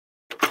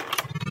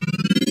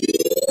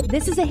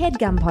This is a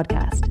HeadGum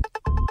podcast.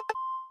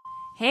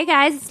 Hey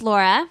guys, it's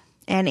Laura.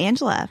 And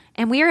Angela.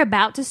 And we are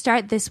about to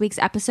start this week's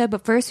episode,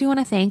 but first we want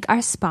to thank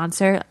our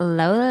sponsor,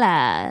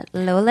 Lola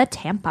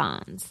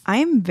Tampons. I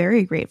am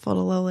very grateful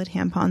to Lola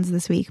Tampons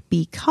this week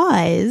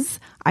because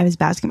I was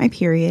about to get my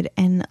period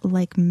and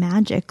like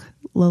magic,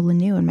 Lola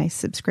knew and my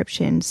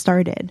subscription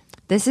started.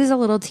 This is a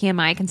little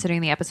TMI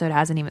considering the episode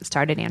hasn't even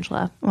started,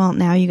 Angela. Well,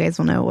 now you guys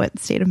will know what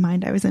state of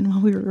mind I was in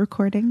while we were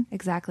recording.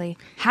 Exactly.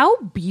 How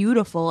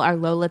beautiful are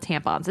Lola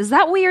tampons? Is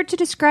that weird to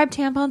describe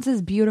tampons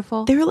as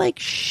beautiful? They're like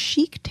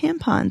chic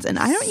tampons, and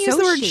I don't use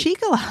the word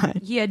chic a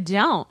lot. You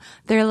don't.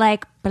 They're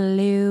like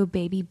blue,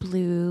 baby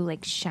blue,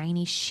 like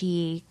shiny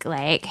chic,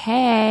 like,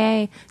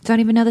 hey,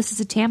 don't even know this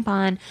is a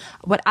tampon.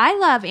 What I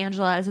love,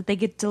 Angela, is that they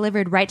get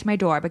delivered right to my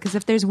door, because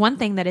if there's one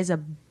thing that is a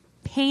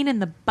pain in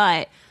the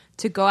butt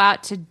to go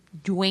out to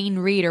Duane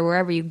Reade or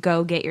wherever you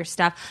go get your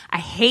stuff, I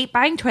hate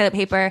buying toilet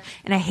paper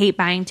and I hate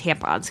buying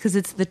tampons, because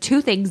it's the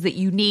two things that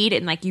you need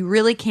and like you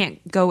really can't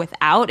go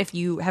without if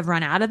you have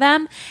run out of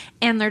them,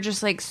 and they're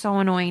just like so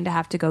annoying to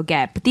have to go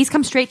get. But these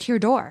come straight to your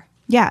door.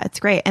 Yeah,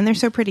 it's great. And they're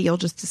so pretty. You'll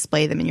just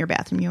display them in your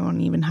bathroom. You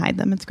won't even hide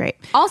them. It's great.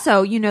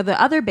 Also, you know,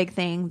 the other big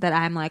thing that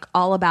I'm like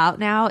all about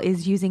now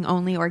is using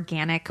only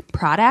organic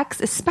products,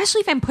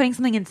 especially if I'm putting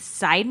something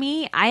inside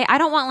me. I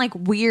don't want like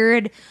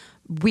weird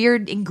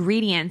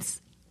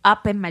ingredients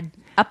up in my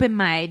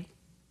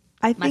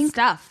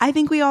stuff. I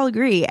think we all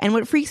agree. And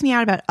what freaks me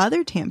out about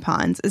other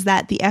tampons is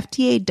that the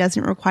FDA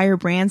doesn't require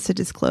brands to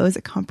disclose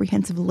a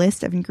comprehensive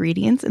list of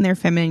ingredients in their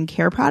feminine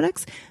care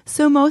products,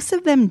 so most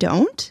of them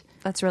don't.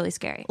 That's really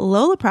scary.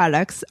 Lola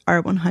products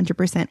are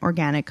 100%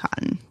 organic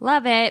cotton.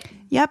 Love it.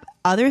 Yep.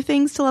 Other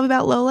things to love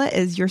about Lola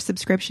is your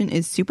subscription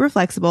is super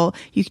flexible.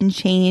 You can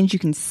change, you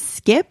can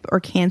skip or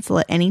cancel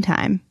at any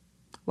time.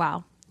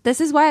 Wow. This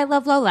is why I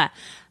love Lola.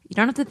 You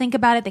don't have to think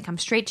about it. They come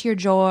straight to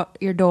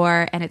your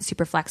door, and it's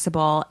super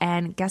flexible.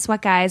 And guess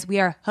what, guys?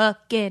 We are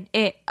hooking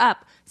it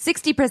up.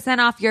 60%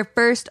 off your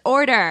first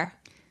order.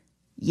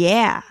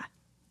 Yeah.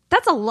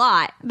 That's a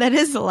lot. That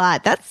is a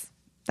lot. That's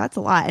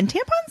a lot. And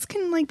tampons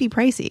can like be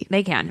pricey.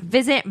 They can.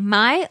 Visit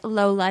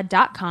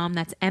mylola.com.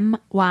 That's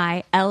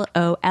MYLOLA.com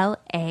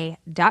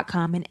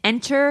and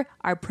enter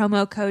our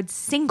promo code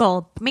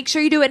SINGLE. Make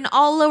sure you do it in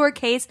all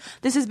lowercase.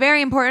 This is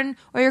very important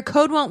or your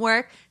code won't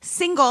work.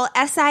 SINGLE,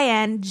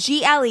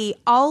 SINGLE,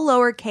 all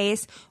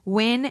lowercase,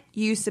 when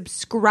you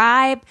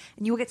subscribe,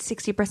 and you will get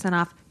 60%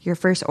 off your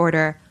first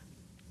order.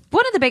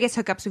 One of the biggest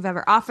hookups we've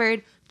ever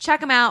offered. Check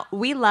them out.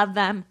 We love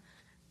them.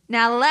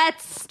 Now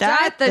let's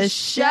start the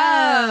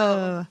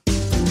show.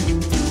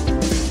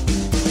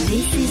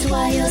 This is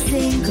why you're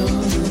single.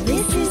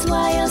 This is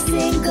why you're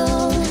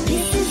single.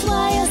 This is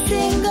why you're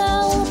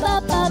single.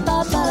 Ba ba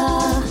ba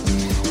ba.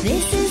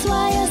 This is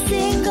why you're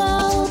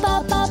single.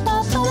 Ba ba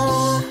ba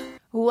ba.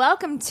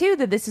 Welcome to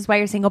the This Is Why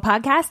You're Single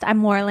podcast.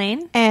 I'm Laura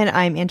Lane. And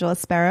I'm Angela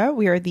Sparrow.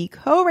 We are the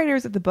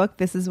co-writers of the book,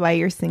 This Is Why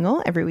You're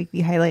Single. Every week we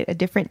highlight a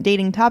different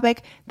dating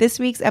topic. This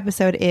week's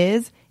episode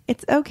is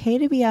It's Okay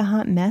to Be a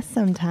Hot Mess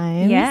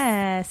Sometimes.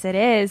 Yes, it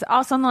is.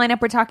 Also on the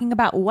lineup, we're talking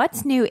about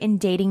what's new in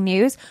dating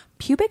news,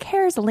 pubic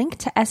hairs linked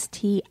to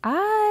STIs,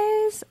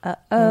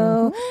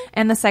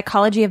 and the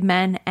psychology of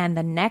men and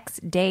the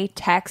next day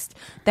text.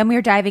 Then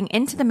we're diving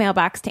into the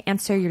mailbox to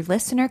answer your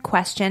listener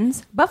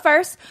questions. But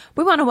first,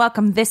 we want to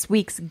welcome this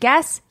week's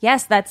guests.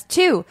 Yes, that's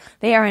two.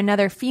 They are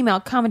another female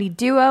comedy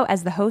duo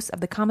as the hosts of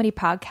the comedy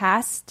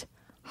podcast,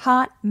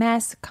 Hot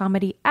Mess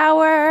Comedy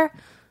Hour.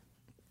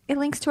 It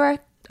links to our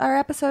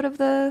episode of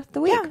the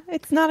week. Yeah,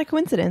 it's not a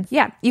coincidence.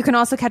 Yeah, you can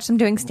also catch them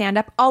doing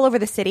stand-up all over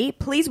the city.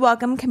 Please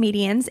welcome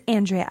comedians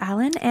Andrea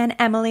Allen and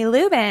Emily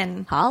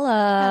Lubin.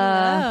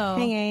 Hello.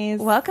 Hey,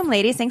 guys. Welcome,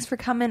 ladies. Thanks for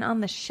coming on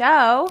the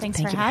show. Thank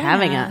you for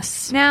having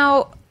us.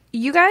 Now,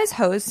 you guys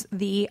host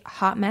the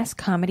Hot Mess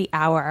Comedy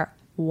Hour.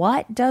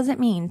 What does it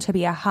mean to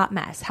be a hot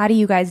mess? How do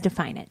you guys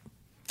define it?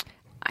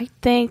 I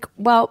think,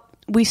 well,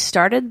 we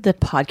started the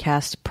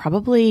podcast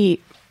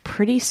probably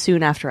pretty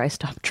soon after I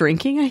stopped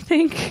drinking, I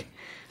think.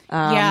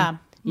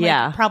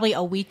 Yeah. Probably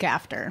a week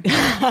after.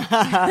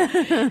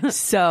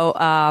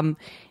 So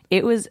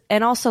it was,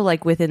 and also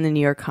like within the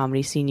New York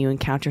comedy scene, you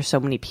encounter so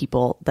many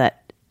people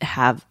that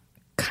have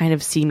kind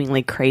of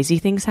seemingly crazy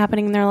things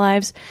happening in their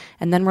lives.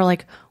 And then we're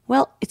like,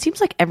 well, it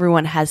seems like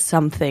everyone has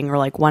something or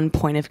like one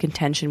point of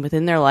contention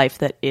within their life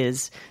that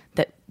is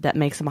that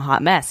makes them a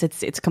hot mess.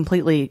 It's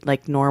completely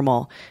like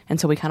normal. And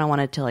so we kind of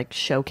wanted to like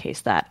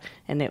showcase that.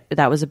 And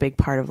that was a big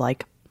part of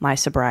like my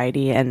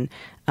sobriety, and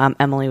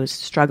Emily was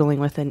struggling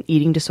with an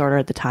eating disorder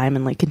at the time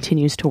and like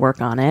continues to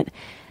work on it.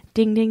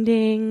 Ding, ding,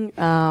 ding.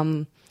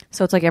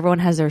 So it's like everyone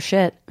has their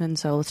shit, and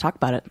so let's talk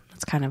about it.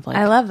 It's kind of like,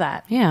 I love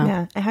that.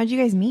 Yeah. And how'd you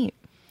guys meet?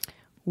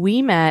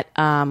 We met,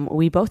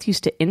 we both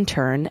used to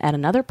intern at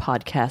another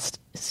podcast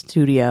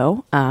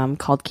studio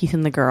called Keith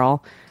and the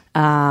Girl,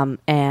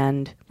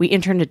 and we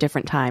interned at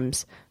different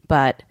times,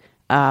 but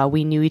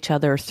we knew each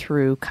other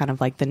through kind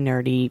of like the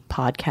nerdy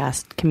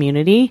podcast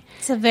community.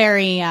 It's a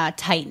very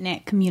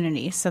tight-knit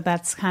community. So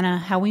that's kind of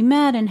how we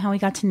met and how we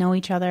got to know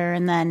each other.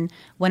 And then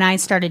when I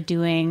started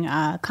doing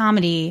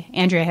comedy,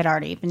 Andrea had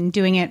already been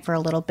doing it for a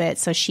little bit.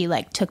 So she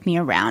like took me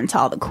around to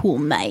all the cool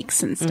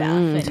mics and stuff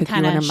and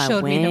kind of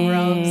showed me the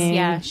ropes.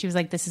 Yeah, she was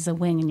like, this is a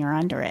wing and you're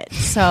under it.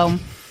 So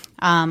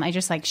I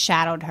just like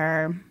shadowed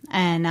her.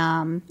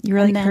 And you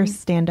were like her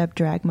stand-up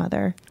drag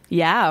mother.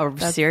 Yeah,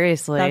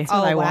 seriously. That's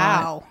what I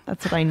want.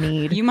 That's what I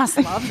need. You must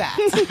love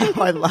that.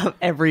 Oh, I love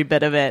every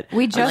bit of it.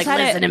 We just had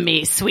listen to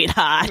me,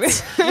 sweetheart.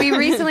 We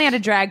recently had a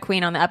drag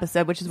queen on the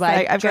episode, which is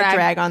why I've got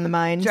drag on the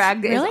mind.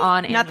 Drag is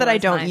on. Not that I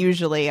Angela's don't mind.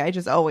 usually. I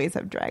just always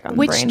have drag on the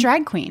Which brain.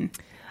 drag queen?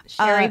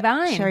 Sherry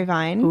Vine. Sherry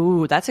Vine.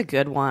 Ooh, that's a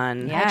good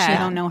one. Yeah. I actually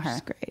don't know her.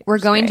 She's great. We're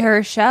She's going to great.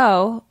 her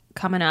show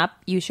coming up.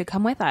 You should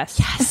come with us.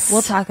 Yes.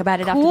 We'll talk about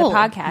it after the Cool.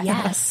 podcast.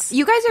 Yes.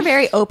 You guys are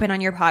very open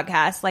on your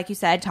podcast, like you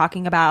said,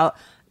 talking about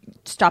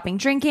stopping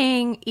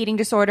drinking, eating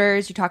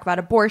disorders. You talk about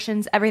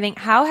abortions, everything.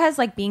 How has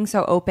like being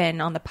so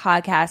open on the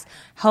podcast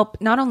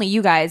helped not only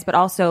you guys, but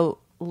also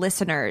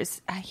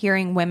listeners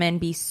hearing women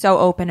be so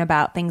open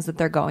about things that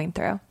they're going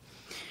through?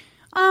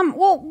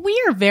 Well,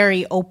 we are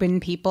very open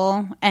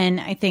people. And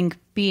I think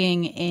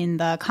being in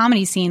the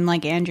comedy scene,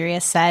 like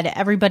Andrea said,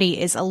 everybody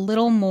is a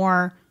little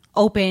more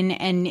open.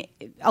 And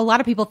a lot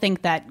of people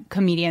think that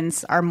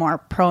comedians are more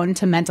prone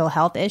to mental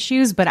health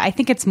issues. But I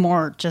think it's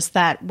more just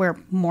that we're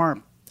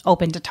more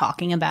open to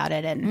talking about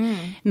it and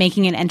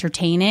making it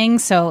entertaining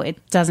so it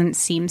doesn't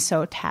seem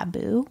so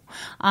taboo.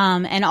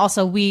 And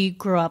also we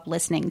grew up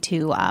listening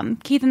to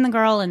Keith and the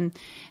Girl, and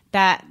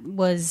that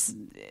was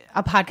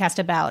a podcast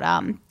about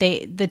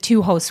the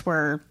two hosts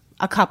were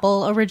a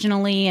couple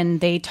originally,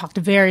 and they talked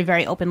very,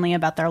 very openly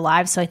about their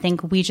lives. So I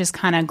think we just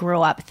kind of grew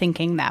up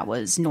thinking that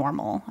was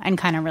normal and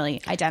kind of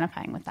really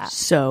identifying with that.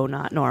 So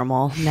not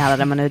normal now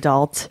that I'm an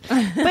adult.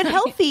 But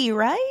healthy,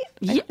 right?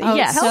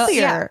 Yes.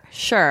 Healthier. yeah.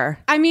 Sure.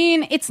 I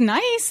mean, it's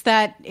nice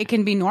that it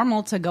can be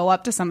normal to go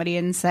up to somebody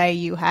and say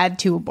you had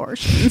 2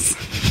 abortions.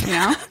 You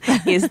know?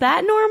 Is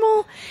that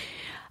normal?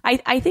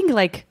 I think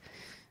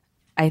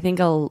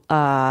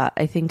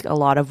a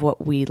lot of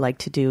what we like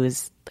to do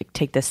is like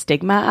take the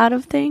stigma out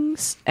of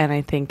things, and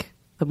I think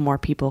the more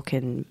people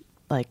can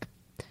like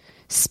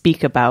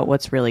speak about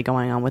what's really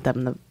going on with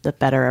them, the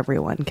better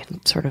everyone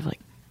can sort of like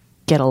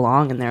get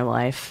along in their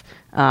life.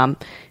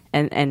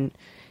 And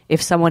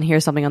if someone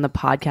hears something on the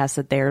podcast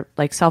that they're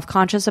like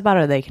self-conscious about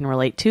or they can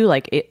relate to,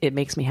 like it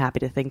makes me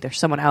happy to think there's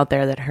someone out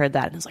there that heard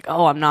that and is like,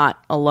 oh, I'm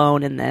not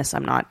alone in this.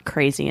 I'm not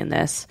crazy in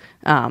this.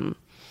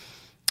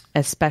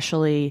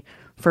 Especially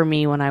for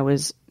me when I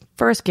was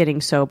first getting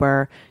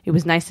sober, it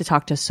was nice to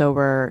talk to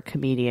sober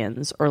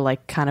comedians or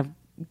like kind of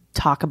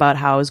talk about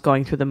how I was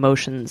going through the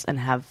motions and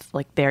have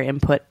like their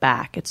input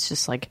back. It's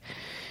just like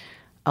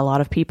a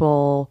lot of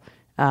people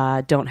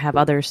don't have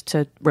others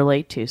to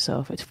relate to.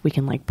 So if we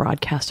can like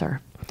broadcast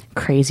our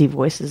crazy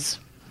voices.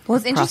 Well,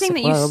 it's across interesting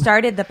the that you globe.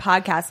 started the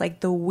podcast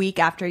like the week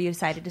after you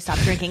decided to stop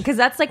drinking, because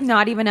that's like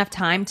not even enough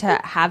time to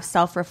have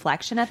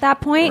self-reflection at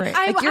that point. Right.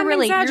 Like, I'm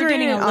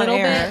exaggerating you're a doing it little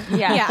on air. bit.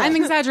 Yeah. Yeah, I'm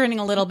exaggerating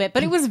a little bit,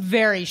 but it was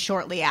very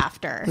shortly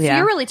after. So Yeah.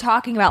 you're really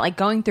talking about like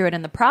going through it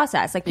in the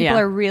process. Like people Yeah.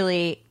 are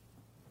really,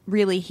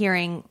 really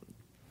hearing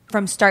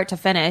from start to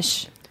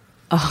finish.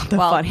 Oh, the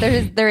Well, funny.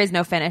 there is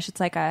no finish. It's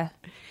like It's an process.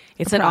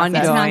 It's an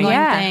ongoing. ongoing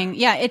Yeah. thing.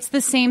 Yeah, it's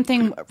the same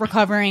thing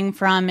recovering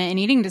from an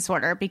eating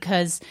disorder,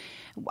 because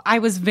I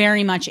was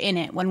very much in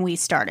it when we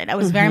started. I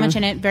was very much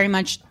in it, very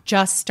much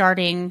just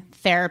starting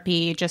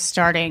therapy, just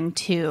starting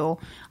to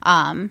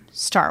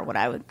start what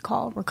I would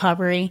call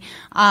recovery.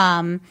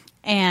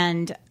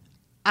 And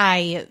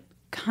I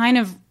kind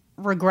of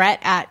regret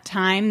at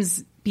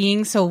times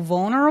being so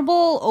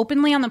vulnerable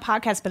openly on the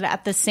podcast, but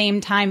at the same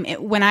time,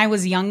 when I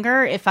was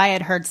younger, if I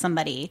had heard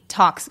somebody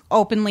talk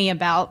openly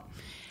about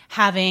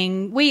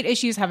having weight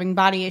issues, having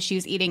body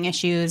issues, eating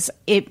issues,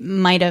 it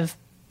might have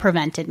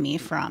prevented me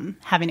from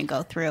having to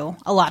go through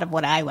a lot of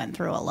what I went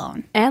through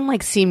alone. And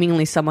like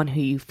seemingly someone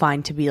who you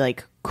find to be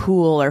like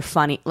cool or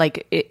funny.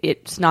 Like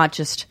it's not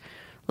just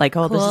like,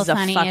 oh, Cool, this is a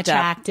funny, fucked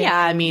attractive, up. Yeah,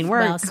 I mean,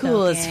 we're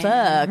cool as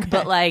well-spoken. fuck,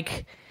 but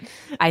like,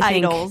 I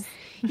think Idols.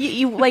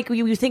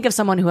 you think of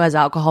someone who has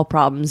alcohol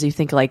problems, you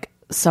think like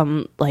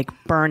some like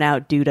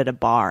burnout dude at a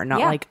bar, not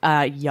Yeah. like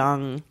a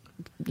young,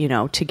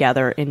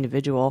 together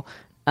individual.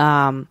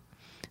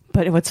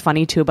 But what's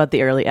funny too about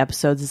the early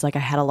episodes is like we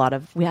had a lot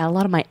of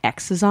my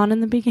exes on in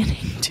the beginning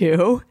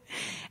too.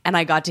 And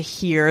I got to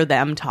hear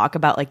them talk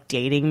about like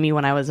dating me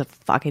when I was a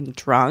fucking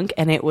drunk.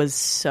 And it was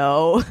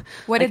so,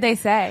 what did they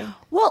say?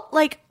 well,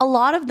 like a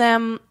lot of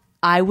them,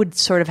 I would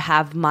sort of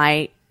have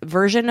my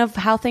version of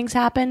how things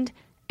happened.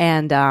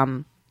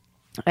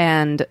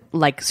 And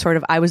like sort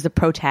of I was the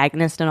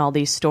protagonist in all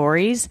these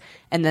stories,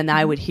 and then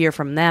I would hear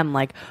from them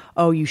like,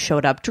 oh, you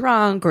showed up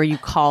drunk, or you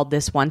called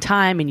this one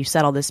time and you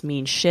said all this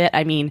mean shit.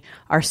 I mean,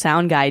 our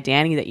sound guy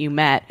Danny that you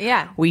met,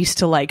 Yeah. we used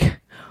to like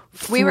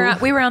We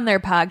were on their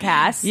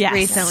podcast Yes.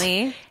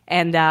 recently.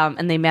 and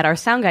they met our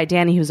sound guy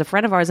Danny, who's a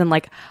friend of ours, and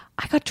like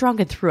I got drunk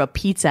and threw a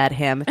pizza at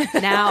him.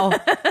 Now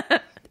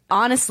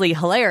honestly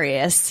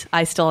hilarious.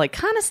 I still like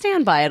kind of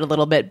stand by it a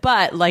little bit,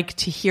 but like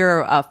to hear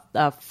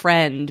a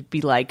friend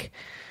be like,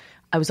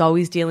 I was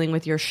always dealing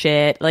with your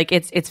shit. Like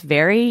it's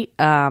very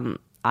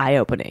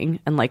eye-opening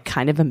and like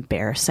kind of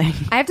embarrassing.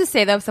 I have to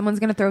say though, if someone's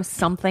gonna throw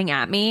something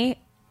at me,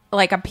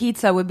 like a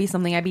pizza would be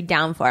something I'd be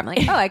down for. I'm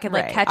like, oh, I could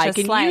like catch a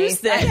can slice. use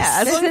this. Yeah,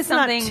 as This long is as it's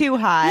not something- too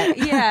hot.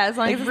 Yeah, as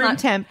long Like as it's room not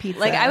temp pizza.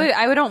 Like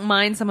I don't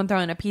mind someone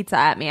throwing a pizza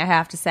at me. I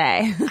have to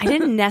say. I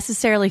didn't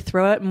necessarily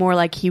throw it, more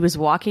like he was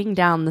walking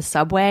down the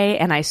subway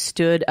and I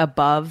stood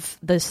above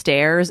the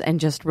stairs and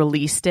just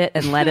released it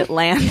and let it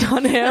land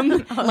on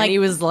him. And he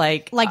was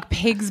like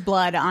pig's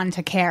blood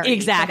onto Carrie.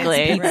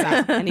 exactly. But it's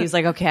pizza. And he was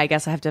like, okay, I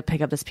guess I have to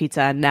pick up this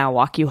pizza and now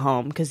walk you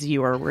home because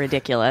you are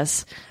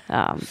ridiculous.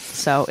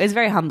 So it's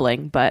very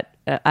humbling, but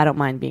I don't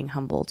mind being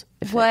humbled.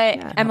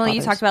 Emily,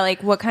 you talked about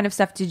like what kind of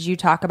stuff did you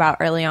talk about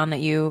early on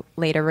that you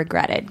later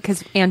regretted?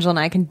 Because Angela and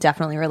I can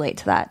definitely relate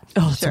to that.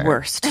 Oh, it's the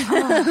worst.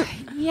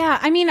 Yeah,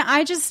 I mean,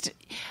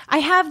 I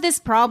have this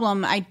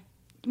problem.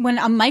 When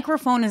a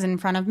microphone is in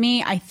front of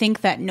me, I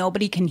think that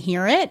nobody can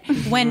hear it.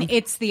 When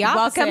it's the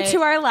opposite. Welcome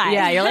to our life.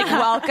 Yeah, you're like,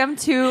 welcome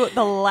to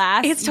the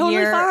last It's totally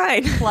year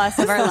fine. plus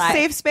of our life.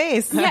 safe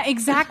space. Yeah,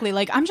 exactly.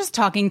 Like I'm just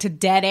talking to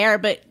dead air,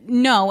 but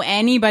no,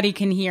 anybody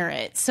can hear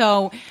it.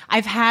 So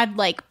I've had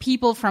like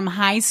people from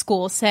high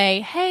school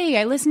say,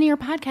 "Hey, I listen to your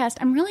podcast.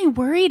 I'm really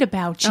worried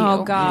about you."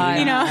 Oh, God.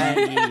 You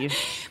know.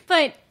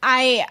 But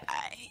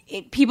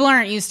people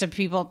aren't used to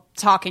people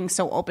talking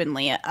so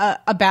openly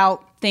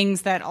about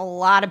things that a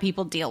lot of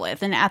people deal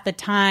with. And at the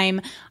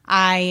time,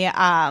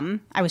 I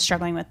was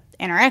struggling with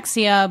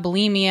anorexia,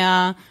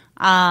 bulimia,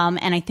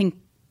 and I think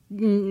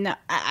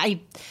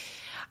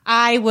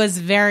I was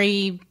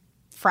very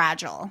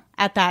fragile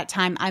at that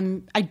time.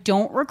 I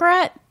don't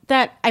regret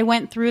that I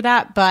went through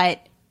that, but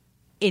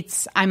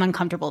I'm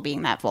uncomfortable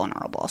being that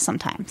vulnerable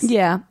sometimes.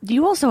 Yeah.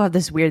 You also have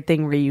this weird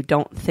thing where you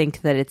don't think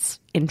that it's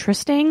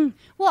interesting.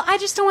 Well, I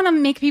just don't want to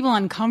make people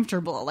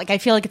uncomfortable. Like, I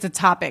feel like it's a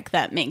topic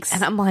that makes...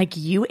 And I'm like,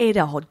 you ate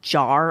a whole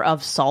jar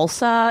of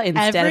salsa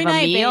instead Every of a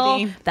night, meal?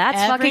 baby. That's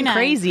Every fucking night.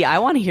 crazy. I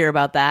want to hear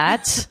about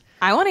that.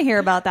 I want to hear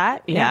about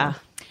that. Yeah.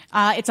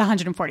 It's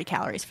 140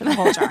 calories for the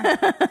whole jar.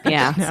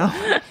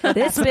 Yeah.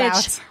 This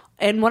bitch...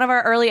 In one of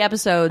our early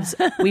episodes,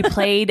 we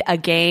played a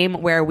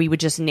game where we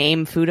would just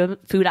name food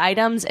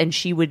items, and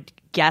she would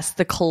guess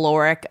the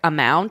caloric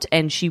amount,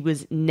 and she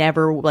was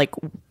never like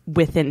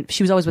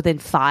she was always within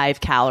 5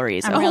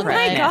 calories. I'm of real her good.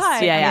 fitness.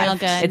 God. Yeah, I'm yeah. real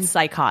good. It's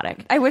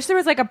psychotic. I wish there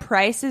was like a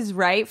Price is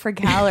Right for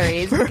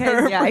calories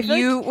because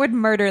you would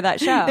murder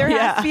that show. There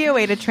has to be a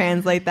way to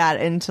translate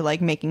that into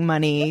like making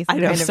money. I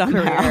know, kind of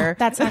somehow. career.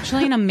 That's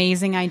actually an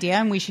amazing idea,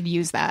 and we should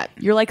use that.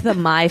 You're like the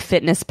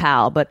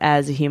MyFitnessPal, but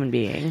as a human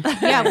being.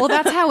 Yeah, well,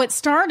 that's how it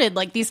started.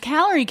 Like these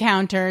calorie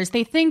counters,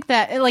 they think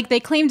that, like,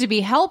 they claim to be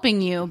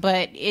helping you,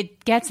 but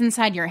it gets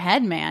inside your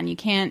head, man. You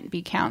can't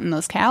be counting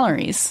those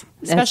calories,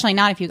 especially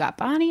not if you got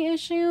body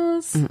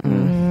issues.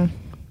 Yeah.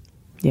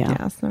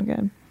 Yeah, it's no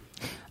good.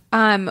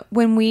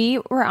 When we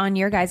were on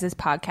your guys'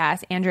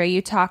 podcast, Andrea,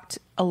 you talked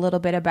a little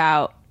bit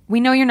about, we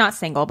know you're not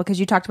single because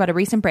you talked about a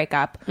recent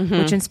breakup,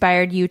 which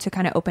inspired you to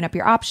kind of open up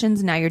your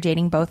options. Now you're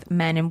dating both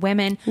men and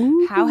women.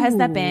 Ooh. How has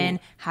that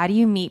been? How do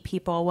you meet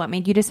people? What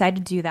made you decide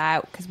to do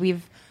that? Because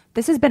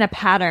this has been a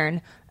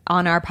pattern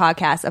on our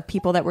podcast of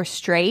people that were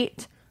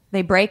straight,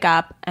 they break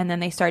up, and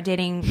then they start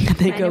dating.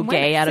 They go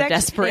gay out of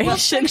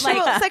desperation.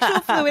 Sexual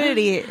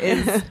fluidity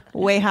is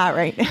way hot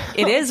right now.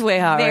 It is way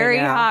hot Very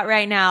right now. hot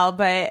right now,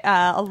 but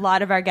a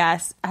lot of our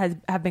guests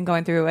have been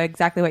going through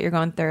exactly what you're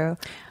going through.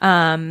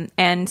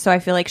 And so I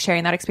feel like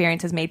sharing that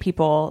experience has made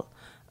people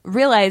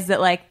realize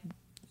that, like,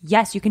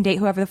 yes, you can date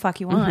whoever the fuck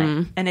you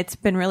want. And it's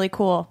been really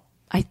cool.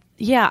 I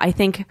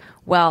think,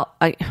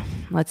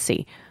 let's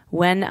see.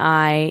 When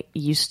I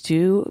used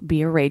to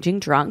be a raging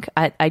drunk,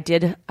 I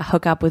did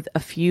hook up with a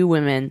few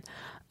women,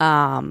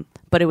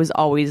 but it was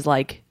always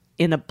like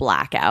in a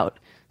blackout.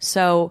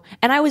 So,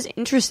 and I was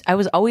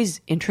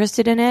always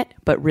interested in it,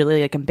 but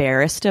really like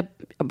embarrassed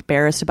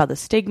about the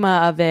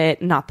stigma of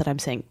it. Not that I'm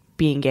saying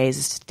being gay is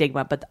a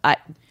stigma, but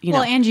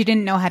Well, and you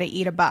didn't know how to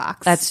eat a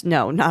box.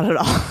 not at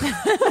all.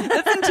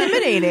 That's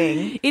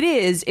intimidating. It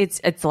is.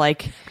 It's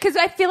like, Because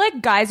I feel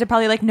like guys are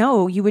probably like,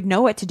 no, you would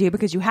know what to do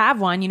because you have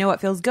one. You know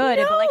what feels good.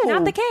 But like,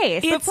 not the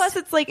case. But plus,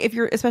 it's like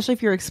especially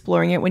if you're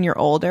exploring it when you're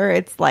older,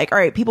 it's like, all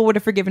right, people would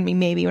have forgiven me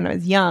maybe when I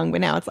was young,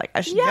 but now it's like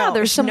I should know.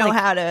 there's some know like,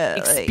 how to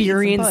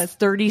experienced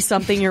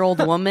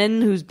 30-something-year-old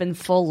woman who's been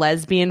full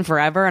lesbian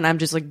forever, and I'm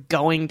just like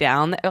going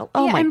down. Oh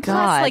Yeah, my and god!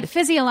 plus, like,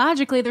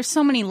 physiologically, there's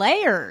so many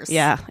layers.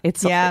 Yeah,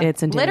 it's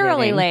intimidating.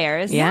 Literally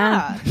layers.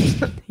 Yeah.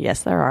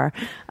 Yes, there are.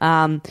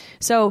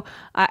 So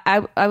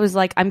I was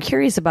like, I'm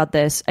curious about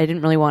this. I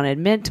didn't really want to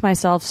admit to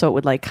myself, so it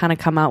would like kind of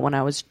come out when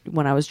I was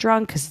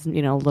drunk, because a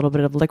little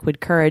bit of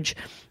liquid courage.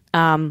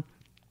 And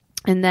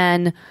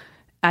then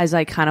as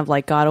I kind of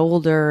like got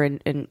older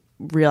and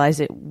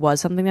realized it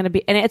was something and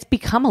it's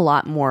become a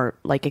lot more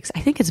like, I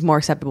think it's more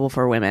acceptable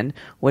for women,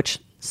 which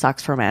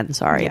sucks for men.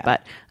 Sorry,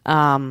 but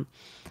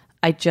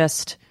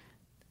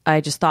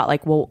I just thought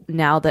like, well,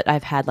 now that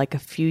I've had like a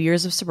few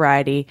years of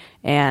sobriety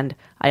and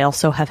I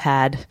also have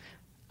had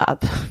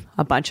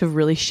a bunch of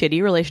really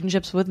shitty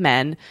relationships with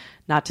men,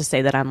 not to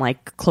say that I'm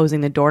like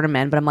closing the door to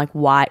men, but I'm like,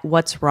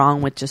 what's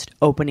wrong with just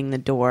opening the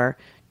door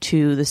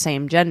to the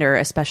same gender,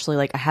 especially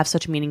like I have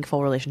such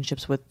meaningful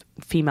relationships with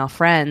female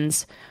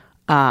friends.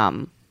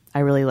 I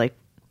really like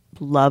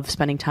love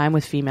spending time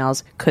with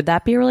females. Could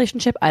that be a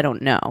relationship? I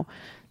don't know.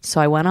 So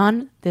I went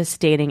on this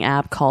dating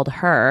app called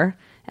Her.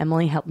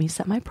 Emily helped me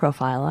set my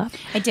profile up.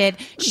 I did.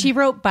 She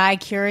wrote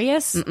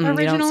bi-curious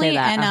originally, don't say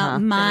that.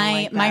 and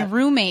my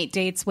roommate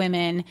dates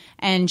women,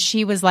 and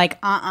she was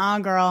like,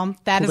 girl,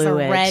 that is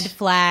Fluid. a red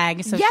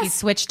flag." So she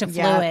switched to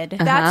fluid.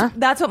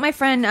 That's what my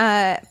friend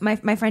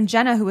my friend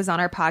Jenna, who was on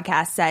our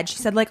podcast, said. She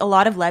said like a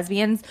lot of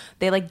lesbians,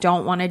 they like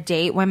don't want to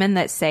date women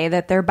that say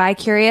that they're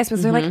bi-curious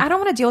because they're like, I don't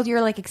want to deal with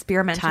your like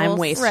experimental Time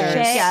wasters. shit.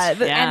 Yeah.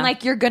 And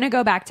like you're gonna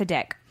go back to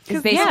dick.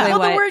 Is basically Well,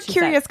 what the word she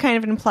curious said. kind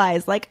of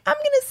implies like I'm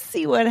gonna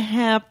see what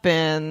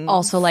happens.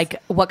 Also,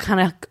 like, what kind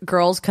of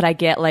girls could I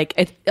get?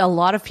 Like, a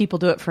lot of people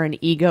do it for an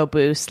ego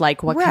boost.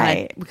 Like, what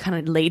kind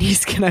of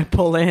ladies can I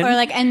pull in? Or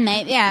like,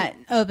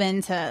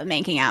 open to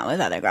making out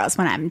with other girls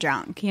when I'm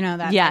drunk. You know,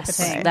 that Yes,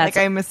 type of thing. that's-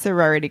 like I'm a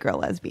sorority girl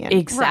lesbian.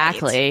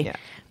 exactly. Right.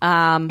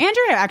 Yeah.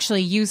 Andrea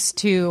actually used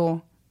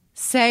to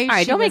say, All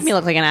right, don't make me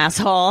look like an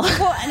asshole.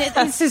 Well, and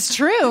this is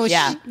true.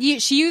 Yeah.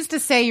 She used to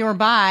say you were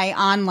bi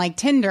on like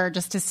Tinder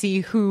just to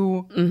see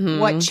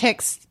what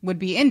chicks would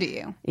be into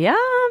you. Yeah,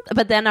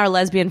 but then our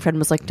lesbian friend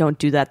was like, "Don't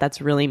do that. That's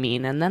really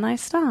mean." And then I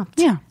stopped.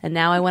 Yeah. And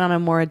now I went on a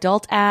more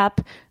adult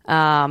app,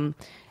 and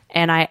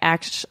I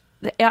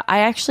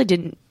actually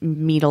didn't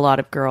meet a lot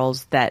of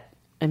girls that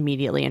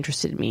immediately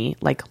interested me,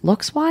 like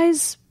looks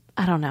wise.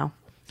 I don't know.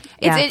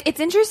 It's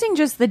interesting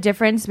just the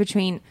difference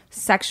between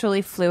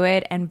sexually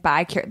fluid and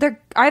bi-curious.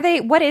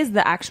 What is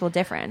the actual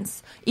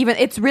difference? Even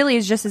it's really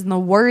is just in the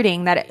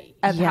wording how people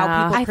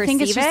I perceive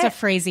think it's just it, a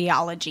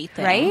phraseology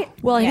thing. right?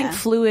 Well, I think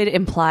fluid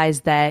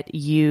implies that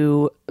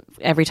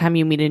every time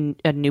you meet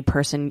a new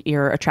person,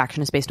 your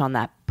attraction is based on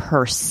that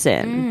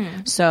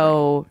person.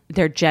 So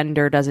their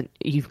gender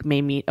you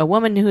may meet a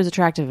woman who is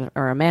attractive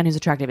or a man who's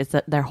attractive. It's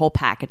their whole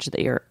package that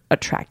you're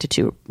attracted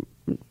to.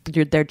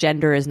 Their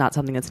gender is not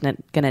something that's going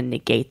to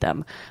negate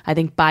them. I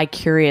think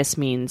bi-curious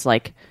means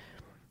like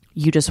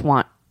you just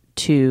want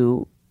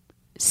to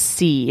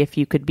see if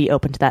you could be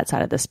open to that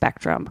side of the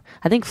spectrum.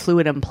 I think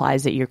fluid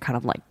implies that you're kind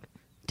of like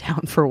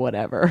down for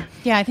whatever.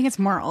 Yeah, I think it's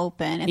more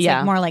open. It's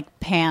like more like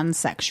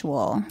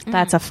pansexual.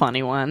 That's a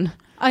funny one.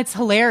 Oh, it's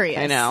hilarious.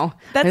 I know.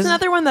 That's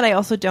another one that I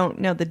also don't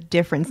know the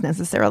difference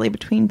necessarily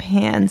between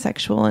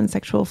pansexual and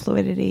sexual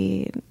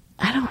fluidity.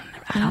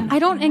 I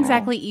don't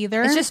exactly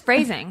either. It's just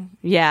phrasing.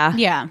 Yeah.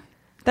 yeah.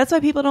 That's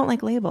why people don't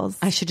like labels.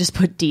 I should just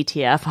put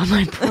DTF on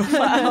my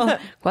profile.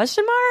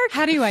 Question mark?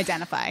 How do you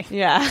identify?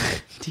 Yeah.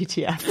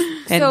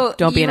 DTF. And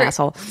don't be an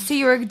asshole. So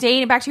you were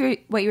dating, back to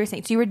what you were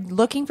saying. So you were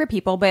looking for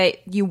people, but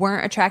you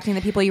weren't attracting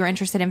the people you were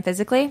interested in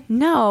physically?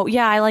 No.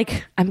 Yeah.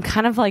 I'm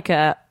kind of like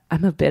I'm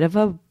a bit of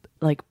a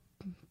like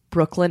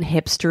Brooklyn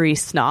hipstery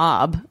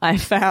snob, I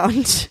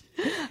found.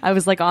 I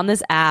was like on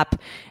this app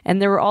and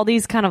there were all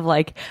these kind of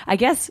like, I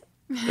guess,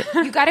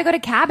 You got to go to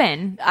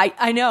Cabin.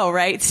 I know,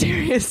 right?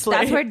 Seriously.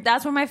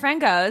 That's where my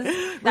friend goes.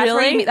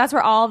 Really? That's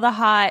where all the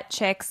hot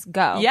chicks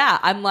go. Yeah,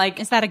 I'm like,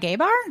 Is that a gay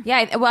bar?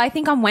 Yeah. Well, I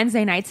think on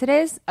Wednesday nights it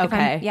is. If I'm-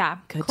 okay. Yeah.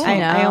 Good Cool. to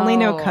know. I only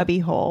know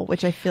Cubbyhole,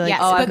 which I feel like Yes,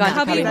 Oh, but I've gone to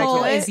Cubby Cubby Hole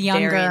Hole. is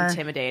younger. Very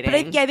intimidating.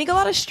 But I think a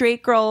lot of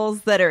straight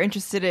girls that are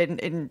interested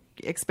in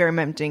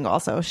experimenting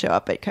also show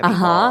up at Cubby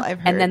Hole. I've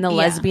heard. And then the Yeah.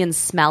 lesbians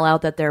smell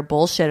out that they're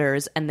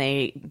bullshitters and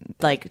they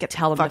like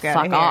tell them to fuck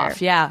outta fuck off.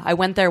 here. Yeah. I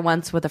went there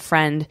once with a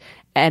friend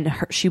and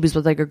she was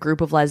with like a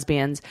group of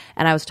lesbians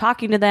and I was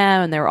talking to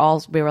them and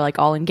we were like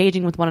all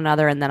engaging with one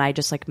another. And then I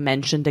just like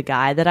mentioned a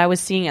guy that I was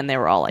seeing and they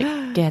were all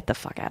like, get the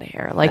fuck out of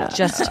here. Like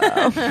just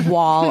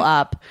wall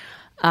up.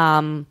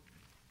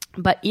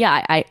 But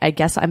yeah, I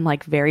guess I'm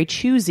like very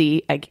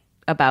choosy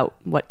about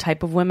what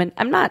type of women.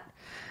 I'm not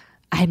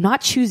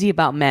choosy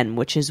about men,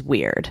 which is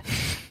weird.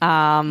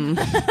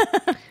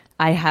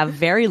 I have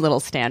very little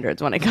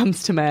standards when it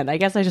comes to men. I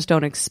guess I just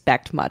don't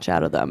expect much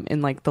out of them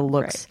in like the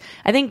looks. Right.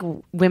 I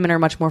think women are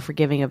much more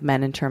forgiving of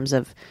men in terms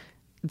of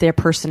their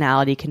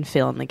personality can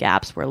fill in the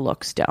gaps where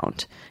looks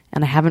don't.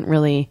 And I haven't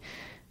really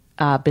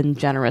been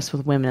generous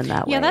with women in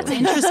that way. Yeah, that's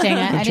interesting.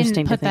 I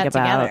didn't put that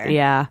together.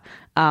 Yeah.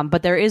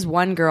 But there is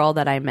one girl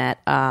that I met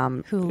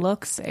Who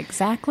looks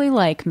exactly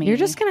like me. you're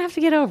just gonna have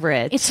to get over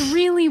it. It's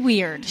really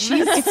weird. It's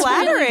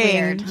flattering. Really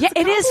weird. Yeah,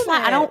 it is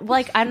flat. I don't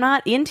like. I'm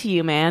not into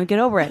you, man. Get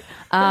over it.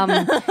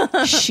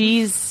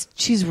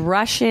 She's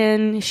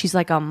Russian. She's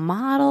like a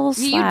model.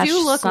 You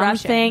do look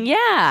something. Russian.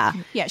 Yeah.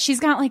 Yeah, she's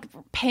got like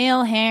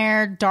pale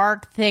hair,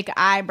 dark, thick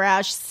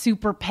eyebrows,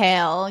 super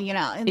pale. You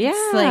know, it's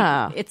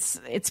Yeah. like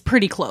it's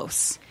pretty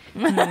close.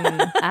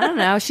 I don't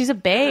know. She's a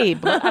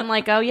babe. I'm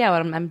like, oh yeah,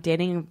 I'm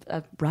dating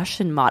a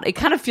Russian model. It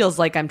kind of feels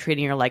like I'm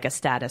treating her like a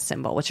status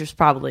symbol, which is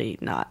probably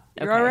not.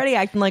 You're already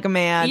acting like a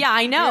man. Yeah,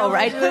 I know,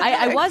 right?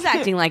 I was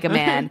acting like a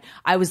man.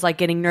 I was like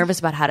getting nervous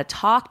about how to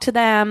talk to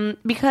them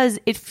because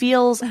it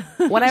feels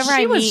whenever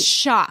She I was meet.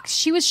 shocked.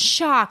 She was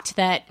shocked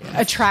that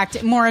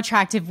more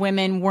attractive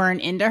women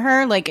weren't into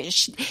her. Like,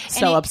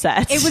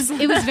 Upset. It was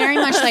very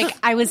much like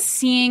I was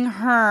seeing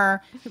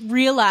her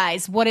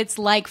realize what it's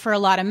like for a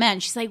lot of men.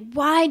 She's like,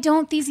 why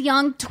don't these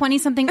young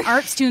 20-something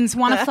art students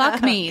want to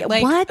fuck me?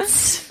 Like,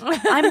 What?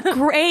 I'm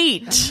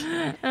great.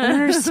 I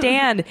don't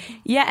understand.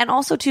 Yeah, and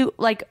also too,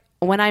 like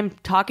when I'm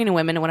talking to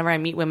women and whenever I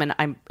meet women,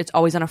 it's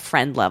always on a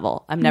friend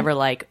level. I'm never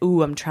like,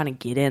 ooh, I'm trying to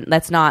get in.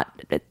 That's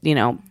not,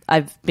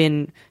 I've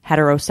been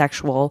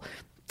heterosexual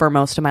for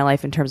most of my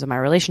life in terms of my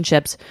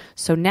relationships.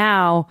 So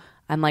now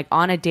I'm like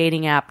on a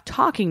dating app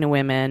talking to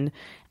women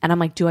and I'm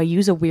like, do I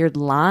use a weird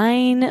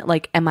line?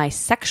 Like, am I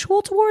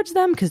sexual towards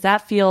them? Because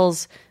that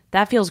feels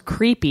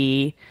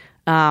creepy.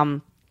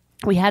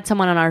 We had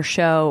someone on our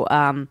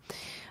show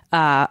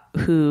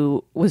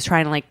who was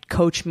trying to like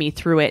coach me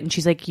through it, and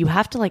she's like, you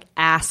have to like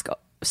ask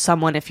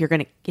someone if you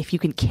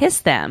can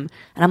kiss them.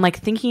 And I'm like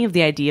thinking of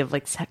the idea of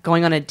like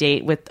going on a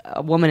date with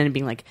a woman and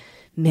being like,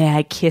 may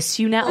I kiss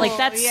you now? Like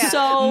that's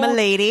so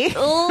milady.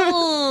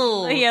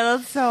 Ooh. Yeah,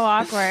 that's so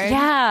awkward.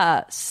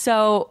 Yeah.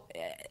 So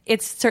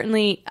it's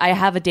certainly, I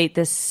have a date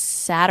this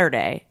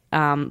Saturday.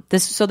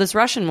 This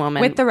Russian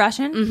woman With the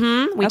Russian?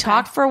 Mm-hmm. We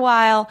talked for a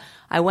while.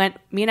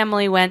 Me and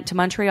Emily went to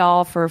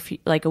Montreal for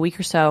a week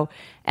or so,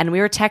 and we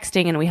were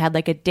texting and we had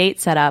like a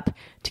date set up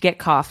to get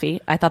coffee.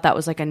 I thought that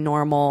was like a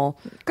normal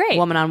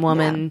woman on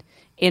woman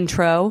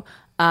intro.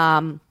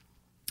 And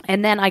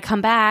then I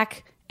come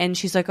back and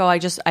she's like, oh, I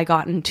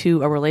got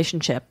into a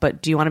relationship,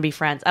 but do you want to be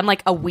friends? I'm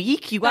like, a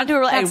week? You got into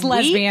that's a week?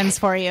 lesbians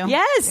for you.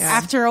 Yes. Yeah.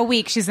 After a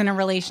week, she's in a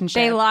relationship.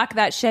 They lock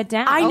that shit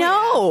down. I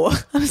know.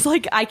 I was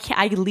like,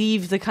 I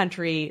leave the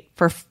country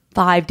for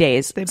 5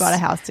 days. They bought a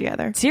house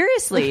together.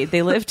 Seriously,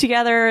 they live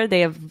together.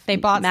 They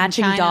bought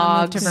matching some China,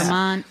 dogs moved to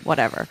Vermont.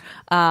 whatever.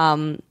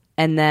 And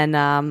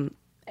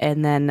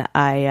then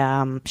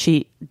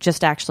she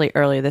just actually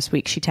earlier this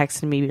week she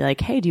texted me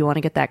like, hey, do you want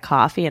to get that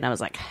coffee? And I was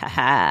like,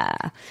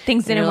 ha.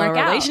 Things didn't work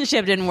out.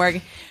 Relationship didn't work.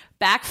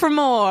 Back for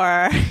more.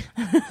 I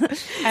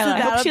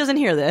hope she doesn't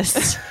hear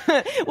this.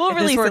 We'll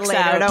release it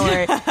later. Don't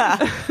worry.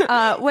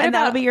 What about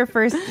that'll be your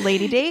first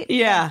lady date?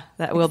 Yeah,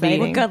 that will be.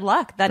 Well, good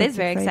luck. That is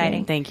very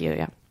exciting. Thank you.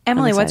 Yeah,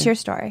 Emily, I'm what's excited. your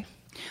story?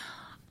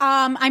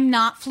 I'm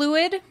not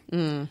fluid.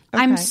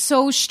 I'm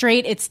so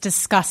straight, it's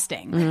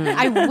disgusting.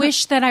 I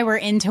wish that I were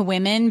into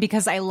women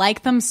because I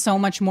like them so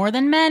much more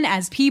than men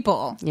as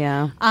people.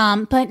 Yeah.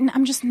 But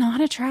I'm just not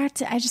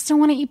attracted. I just don't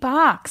want to eat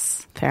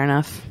box. Fair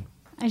enough.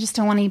 I just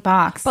don't want to eat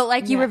box. But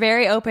like you were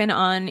very open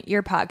on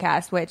your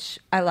podcast, which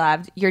I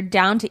loved. You're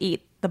down to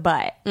eat the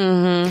butt.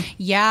 Yeah.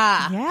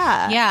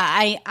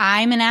 Yeah.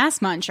 I'm an ass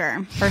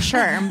muncher for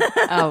sure.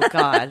 Oh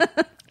God.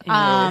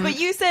 But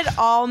you said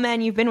all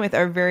men you've been with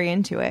are very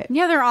into it.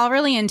 Yeah, they're all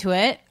really into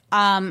it.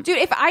 Dude,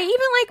 if I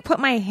even like put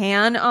my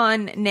hand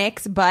on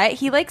Nick's butt,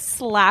 he like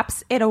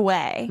slaps it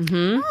away.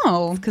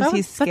 Oh, 'cause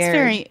he's that's scared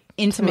very let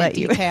intimate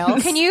you-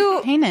 details. Can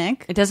you? Hey,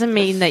 Nick. It doesn't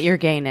mean that you're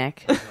gay,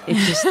 Nick.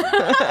 It's just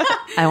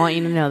I want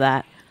you to know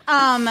that.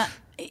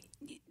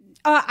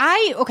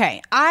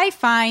 I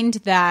find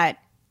that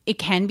it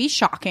can be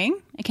shocking.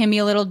 It can be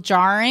a little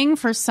jarring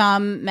for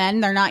some men.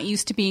 They're not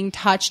used to being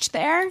touched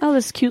there. Oh,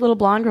 this cute little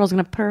blonde girl's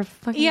gonna put her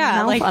fucking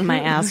mouth like- on my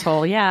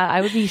asshole. Yeah,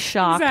 I would be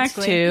shocked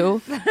Exactly.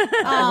 too.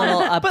 A little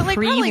But like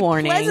probably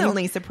pre-warning.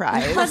 pleasantly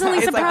surprised. Pleasantly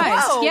It's like,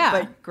 surprised, whoa, yeah.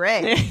 but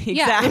great.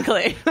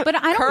 Exactly. But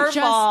I don't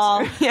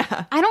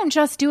Curveball. I don't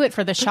just do it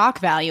for the shock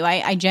value.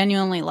 I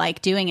genuinely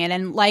like doing it.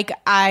 And like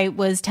I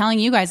was telling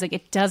you guys, like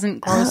it doesn't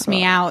gross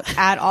me out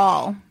at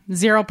all.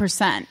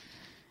 0%.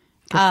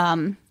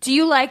 Do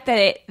you like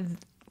that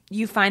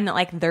you find that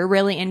like they're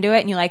really into it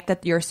and you like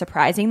that you're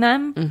surprising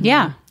them?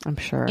 Yeah. I'm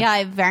sure. Yeah,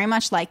 I very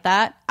much like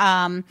that.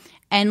 And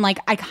like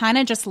I kind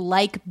of just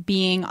like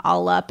being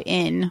all up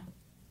in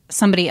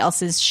somebody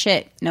else's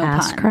shit. No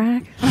Ass pun.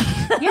 crack.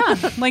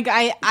 Yeah. Like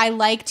I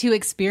like to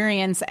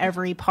experience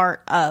every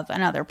part of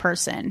another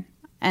person.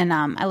 And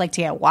I like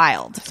to get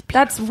wild.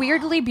 That's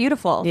weirdly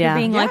beautiful. Yeah. For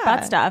being like Yeah.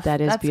 butt stuff.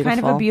 That is That's kind of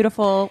beautiful. a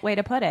beautiful way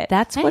to put it.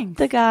 That's what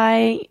the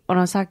guy, when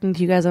I was talking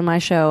to you guys on my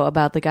show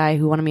about the guy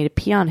who wanted me to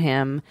pee on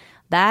him,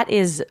 that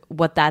is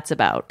what that's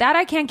about. that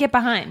I can't get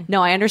behind.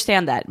 No, I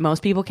understand that.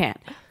 Most people can't.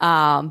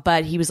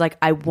 But he was like,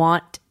 I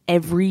want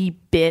every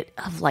bit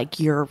of like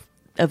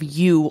of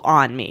you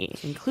on me,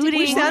 including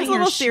Which sounds a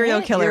little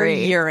serial killer-y.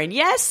 your urine.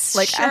 Yes,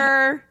 like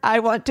sure. I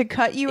want to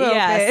cut you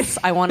Yes,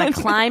 open. I want to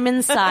climb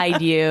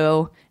inside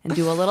you and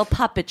do a little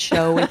puppet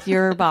show with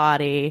your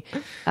body.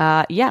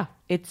 Yeah,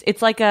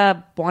 it's like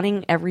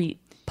wanting every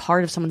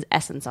part of someone's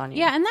essence on you.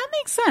 Yeah, and that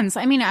makes sense.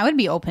 I mean, I would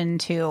be open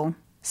to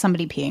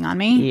somebody peeing on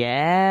me.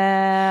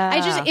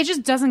 Yeah. It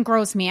just doesn't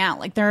gross me out.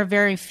 Like there are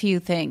very few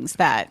things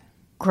that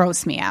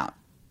gross me out,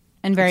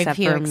 and very Except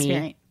few for me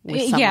experience.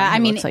 with someone Yeah, I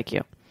who mean, looks like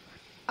you.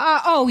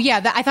 Oh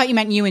yeah, I thought you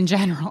meant you in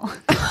general.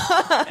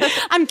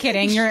 I'm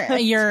kidding.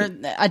 You're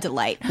a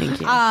delight.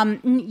 Thank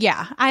you.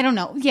 Yeah, I don't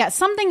know. Yeah,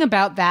 something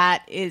about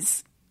that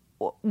is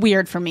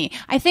weird for me.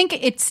 I think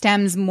it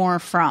stems more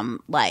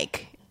from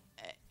like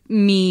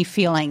me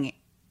feeling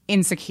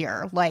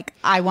insecure. Like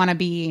I want to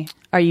be.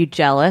 Are you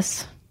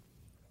jealous?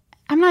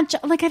 I'm not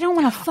like I don't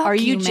want to fuck Are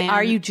you. you Man.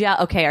 are you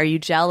okay? Are you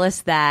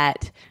jealous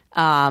that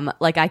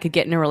like I could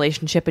get in a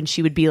relationship and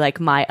she would be like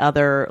my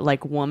other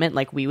like woman?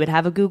 Like we would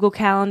have a Google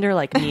Calendar,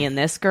 like me and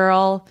this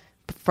girl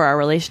for our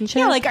relationship.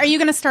 Yeah, like, are you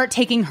going to start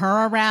taking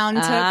her around to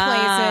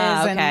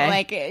places and okay.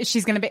 like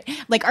she's going to be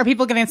like, are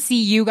people going to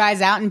see you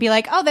guys out and be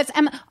like, oh, that's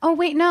Emma? Oh,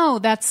 wait, no,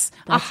 that's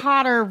a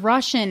hotter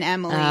Russian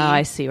Emily. Oh,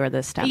 I see where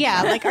this stems.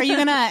 Yeah, from. like, are you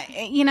going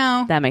to, you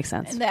know, that makes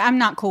sense. I'm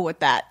not cool with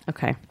that.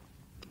 Okay.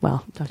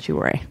 Well, don't you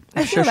worry.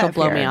 I'm feel sure she'll that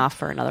blow fear. me off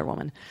for another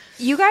woman.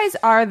 You guys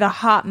are the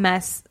hot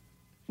mess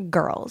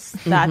girls.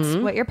 That's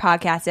what your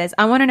podcast is.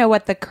 I want to know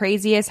what the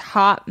craziest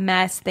hot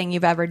mess thing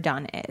you've ever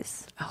done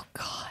is. Oh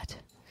God.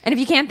 And if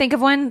you can't think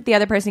of one, the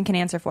other person can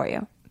answer for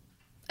you.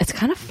 It's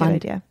kind of fun.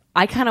 idea.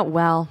 I kind of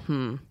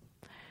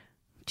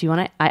Do you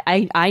want to?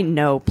 I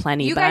know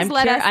plenty. You but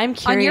guys I'm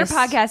curious. on your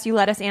podcast. You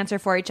let us answer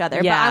for each other.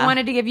 Yeah. But I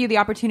wanted to give you the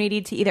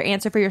opportunity to either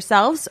answer for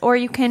yourselves, or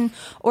you can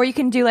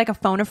do like a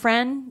phone a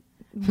friend.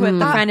 But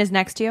the friend is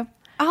next to you.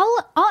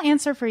 I'll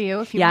answer for you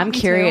if you Yeah, want I'm me to.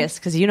 curious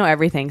because you know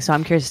everything. So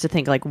I'm curious to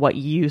think like what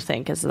you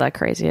think is the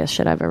craziest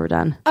shit I've ever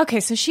done. Okay,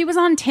 so she was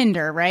on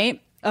Tinder,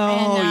 right?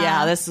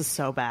 This is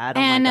so bad.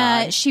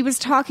 And she was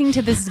talking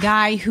to this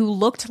guy who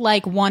looked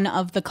like one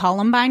of the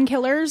Columbine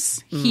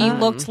killers. He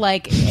looked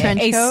like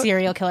a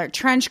serial killer.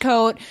 Trench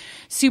coat,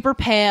 super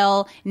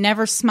pale,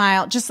 never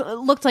smiled. Just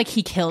looked like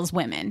he kills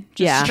women.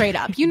 Just Yeah. straight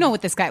up. You know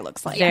what this guy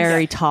looks like.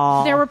 Very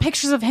tall. There were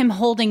pictures of him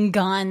holding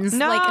guns.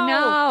 No. Like,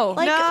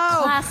 like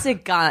a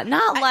classic gun,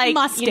 not like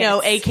muskets.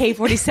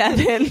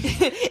 AK-47.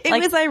 It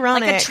was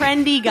ironic. like a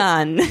trendy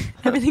gun.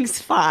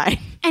 Everything's fine.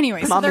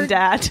 Anyway, Mom and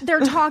Dad. They're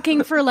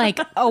talking for like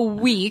a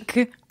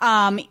week,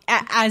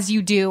 as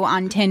you do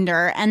on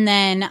Tinder, and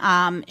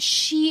then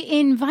she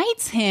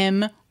invites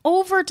him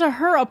over to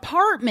her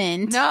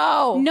apartment.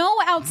 No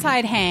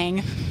outside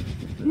hang.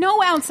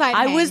 No outside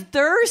hang. I was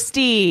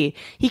thirsty.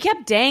 He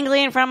kept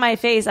dangling in front of my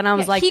face, and I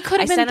was like, he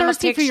could have I been sent him a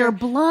thirsty for picture. your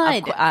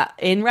blood.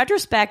 In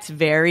retrospect,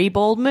 very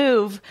bold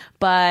move,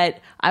 but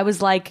I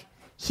was like,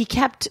 he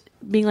kept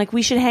being like,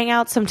 we should hang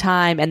out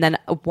sometime. And then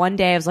one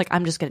day I was like,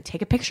 I'm just going to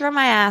take a picture of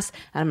my ass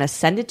and I'm going to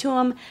send it to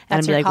him. And That's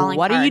I'm be your like, calling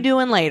what are card. you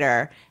doing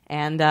later?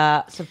 And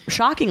so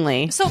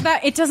shockingly, So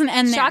that it doesn't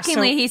end there.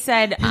 Shockingly, So- he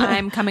said,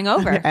 "I'm coming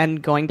over." and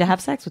going to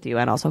have sex with you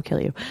and also kill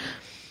you.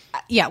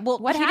 Yeah, well,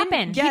 What he didn't-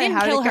 happened? He Yeah, didn't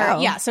how did kill it her.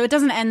 go? Yeah, so it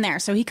doesn't end there.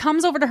 So he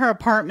comes over to her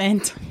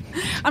apartment.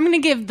 I'm going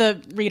to give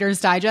the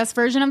Reader's Digest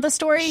version of the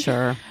story.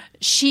 Sure.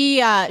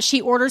 She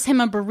orders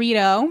him a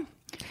burrito.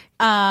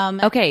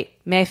 Okay,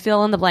 may I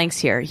fill in the blanks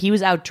here? He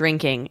was out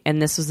drinking,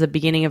 and this was the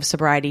beginning of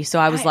sobriety. So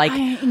I was like,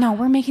 no,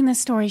 we're making this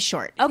story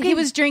short. Okay. He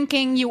was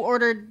drinking. You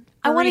ordered.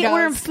 I want to burritos.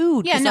 order him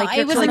food. Yeah, 'cause, no, like,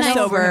 you're it was a coming nice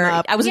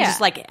over. I wasn't Yeah.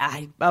 just like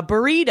a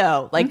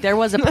burrito. Like there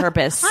was a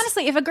purpose.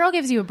 Honestly, if a girl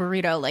gives you a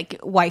burrito, like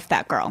wife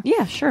that girl.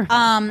 Yeah, sure.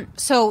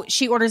 So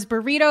she orders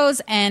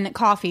burritos and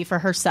coffee for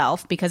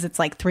herself because it's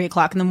like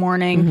 3:00 in the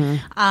morning.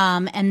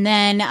 And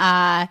then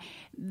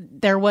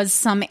there was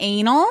some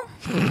anal.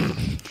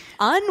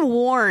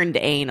 Unwarned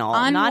anal,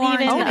 not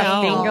Unwarned even a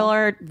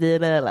anal.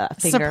 finger.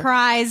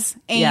 Surprise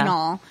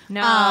anal.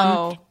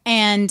 No.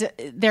 And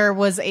there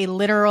was a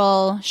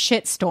literal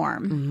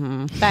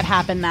shitstorm that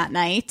happened that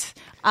night.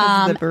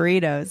 the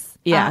burritos.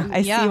 Yeah.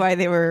 I see why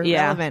they were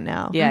relevant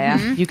now. Yeah,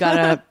 yeah. You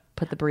gotta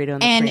put the burrito in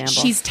the And preamble.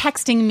 she's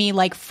texting me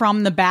like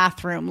from the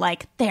bathroom,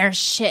 like there's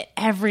shit It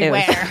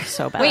everywhere. was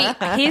so bad.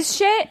 Wait, his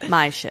shit,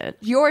 my shit.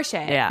 your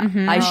shit. Yeah,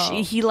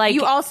 he like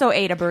You also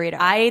ate a burrito.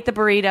 I ate the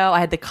burrito. I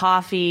had the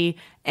coffee,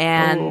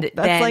 and Ooh,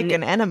 that's then like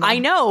an enema. I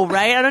know,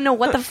 right? I don't know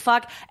what the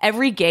fuck.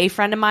 Every gay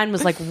friend of mine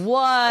was like,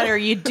 "What are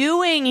you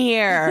doing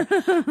here?"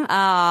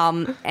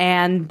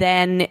 And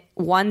then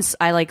once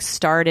I like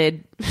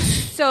started,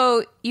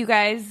 So you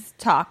guys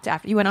talked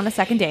after you went on a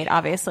second date,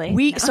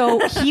 obviously. so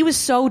he was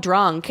so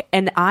drunk,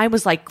 and I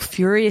was like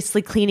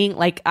furiously cleaning.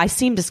 Like I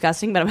seem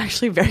disgusting, but I'm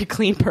actually a very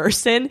clean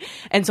person,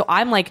 and so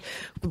I'm like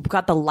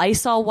got the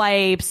Lysol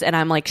wipes, and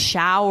I'm like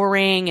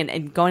showering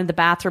and going to the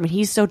bathroom, and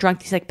he's so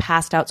drunk he's like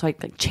passed out. So I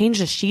like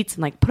changed the sheets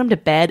and like put him to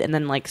bed, and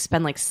then like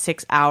spend like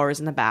 6 hours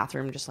in the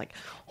bathroom just like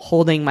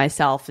holding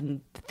myself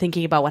and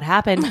thinking about what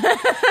happened.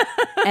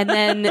 And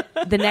then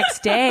the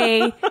next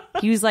day,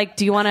 he was like,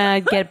 "Do you want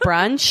to get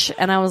brunch?"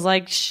 And I was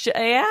like,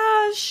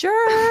 "Yeah,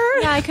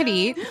 sure. Yeah, I could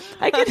eat.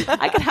 I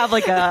could have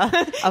like a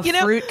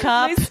fruit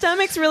cup." My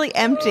stomach's really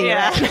empty.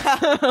 Yeah.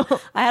 Right now.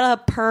 I had a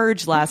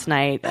purge last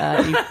night.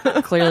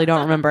 You clearly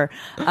don't remember.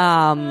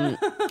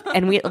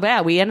 And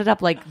we ended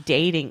up like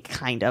dating,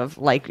 kind of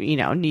like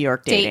New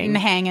York dating. Dating,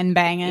 hanging,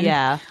 banging.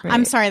 Yeah.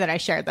 I'm sorry that I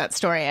shared that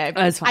story.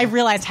 It's fine. I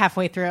realized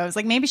halfway through, I was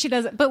like, maybe she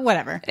doesn't, but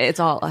whatever. It's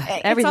all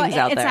everything's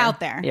out there. It's out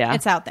there. Yeah,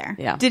 It's out there.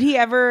 Yeah. Did he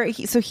ever?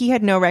 So he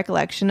had no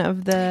recollection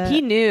of the.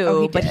 He knew,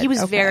 Oh, but he did. was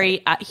Okay.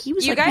 very. He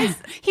was. You like, guys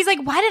He's like,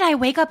 why did I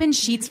wake up in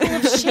sheets full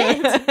of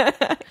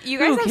shit? You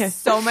guys have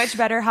so much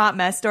better hot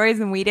mess stories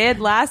than we did.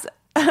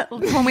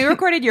 When we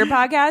recorded your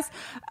podcast,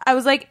 I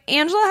was like,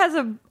 Angela has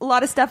a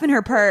lot of stuff in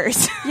her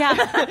purse. Yeah.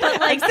 But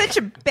like such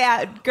a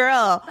bad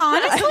girl.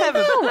 Honestly, I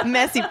have a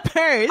messy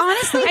purse.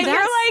 Honestly, And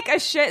you're like a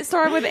shit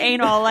storm with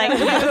anal.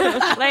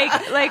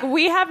 Like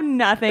we have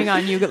nothing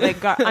on you,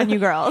 on you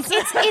girls.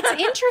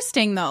 it's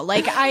interesting though.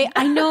 Like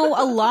I know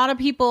a lot of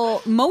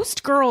people,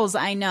 most girls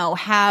I know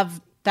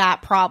have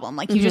that problem.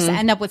 Like you just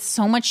end up with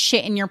so much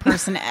shit in your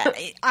person.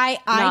 I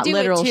Not do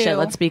literal it too. shit,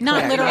 let's be Not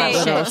clear. literal, Not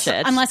literal shit.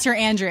 shit. Unless you're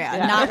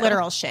Andrea, not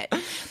literal shit.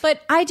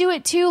 But I do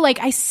it too. Like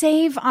I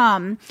save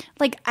I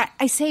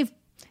save.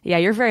 Yeah,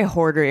 you're very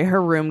hoardery.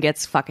 Her room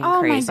gets fucking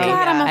Oh crazy. my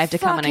God, I'm a I have to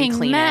come in and fucking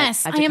clean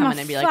mess. it. I have to I am come a in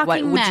and be like, "What?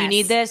 fucking Would you mess.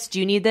 need this? Do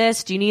you need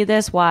this? Do you need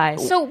this? Why?"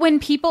 So when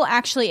people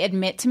actually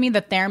admit to me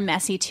that they're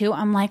messy too,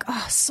 I'm like,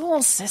 oh,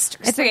 soul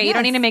sisters. It's okay. You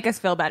don't need to make us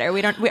feel better.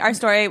 Our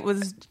story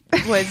was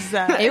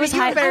It was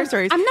high better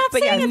stories. I'm not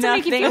But saying yeah, it to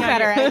make you feel nothing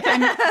better.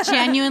 I'm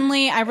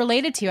genuinely, I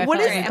related to you. I What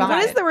felt is like I what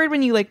got is it. the word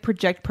when you like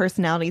project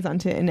personalities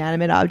onto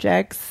inanimate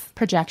objects?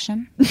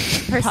 Projection?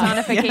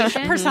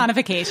 personification.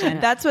 Personification.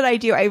 That's what I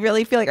do. I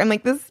really feel like I'm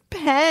like this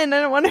pen.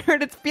 I don't want to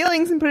hurt its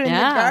feelings and put it in the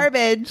Yeah.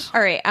 garbage.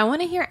 All right, I want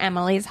to hear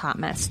Emily's hot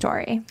mess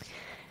story.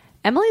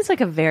 Emily's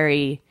like a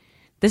very.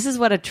 This is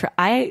what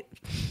I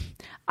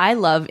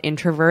love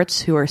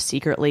introverts who are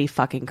secretly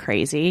fucking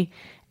crazy,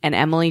 and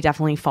Emily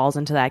definitely falls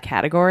into that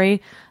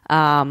category.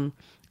 And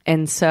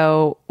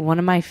so one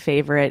of my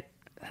favorite,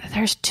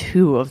 there's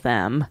two of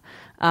them.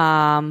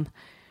 One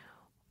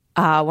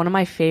of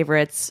my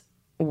favorites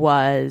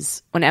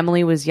was when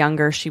Emily was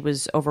younger. She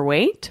was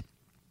overweight.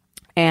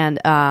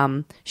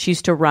 And she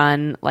used to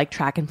run like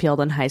track and field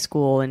in high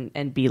school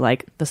and be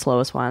like the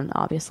slowest one,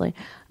 obviously.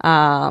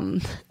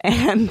 And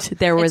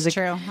there was It's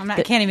true.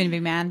 I can't even be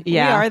mad.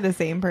 Yeah. We are the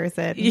same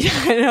person. Yeah,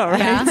 I know,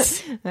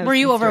 right? Yeah. Were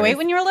you overweight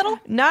when you were little?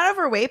 Not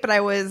overweight, but I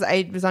was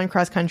on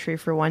cross country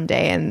for one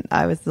day, and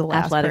I was the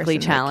last Athletically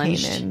person that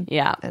challenged. came in,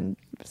 Yeah. and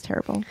it was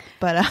terrible.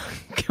 But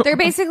They're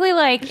basically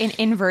like an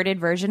inverted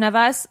version of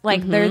us.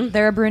 Like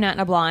they're a brunette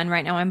and a blonde.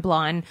 Right now I'm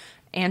blonde.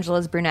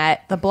 Angela's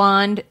brunette. The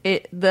blonde,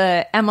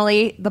 the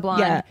Emily, the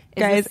blonde. Yeah.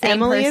 Is Guys, the same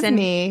Emily is person,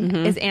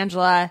 me. Is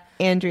Angela.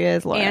 Andrea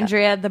is Laura.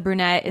 Andrea, the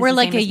brunette. Is We're the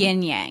like same a as-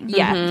 yin yang.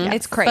 Yeah,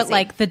 it's crazy. But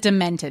like the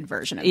demented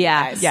version of you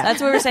Yeah, guys. Yeah.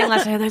 that's what we were saying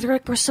last night. They're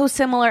like, we're so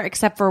similar,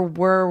 except for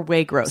we're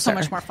way grosser. So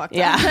much more fucked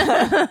up.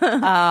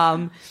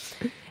 Yeah.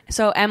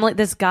 So Emily,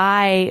 this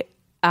guy,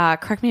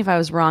 correct me if I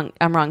was wrong.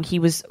 I'm wrong. He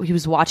was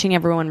watching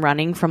everyone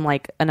running from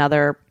like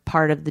another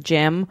part of the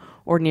gym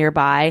or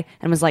nearby,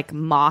 and was like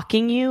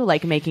mocking you,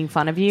 like making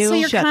fun of you. So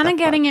you're Shut kind the of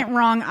getting it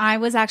wrong. I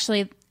was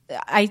actually,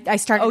 I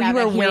started. Oh, out you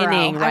were a hero.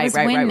 winning. I Right, was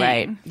right, winning.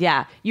 right.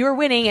 Yeah. You were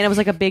winning, and it was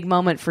like a big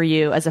moment for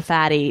you as a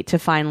fatty to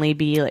finally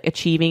be like,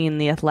 achieving in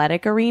the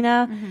athletic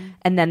arena.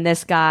 And then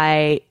this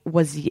guy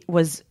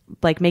was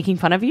like making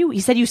fun of you. He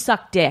said you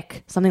suck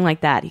dick, something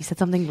like that. He said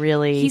something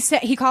really. He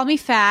said he called me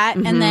fat,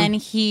 and then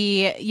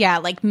he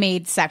like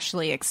made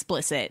sexually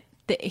explicit.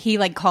 He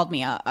like called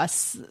me a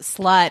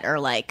slut, or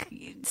like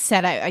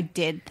said I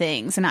did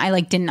things, and I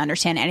like didn't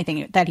understand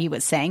anything that he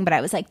was saying, but I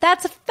was like,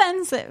 that's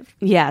offensive.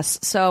 Yes.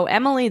 So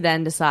Emily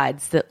then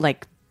decides that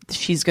like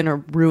she's going to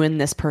ruin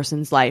this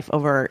person's life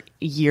over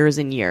years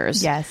and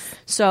years. Yes.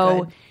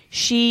 So Good.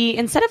 she,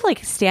 instead of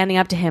like standing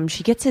up to him,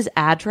 she gets his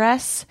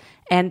address,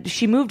 and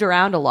she moved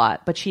around a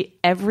lot, but she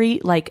every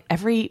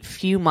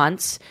few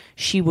months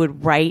she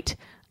would write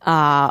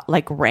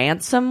like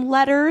ransom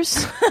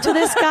letters to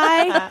this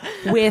guy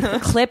with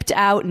clipped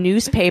out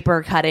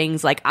newspaper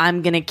cuttings, like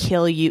 "I'm gonna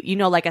kill you,"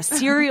 like a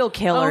serial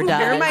killer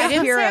does. you're my I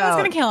didn't say I was hero.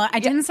 going to kill him. I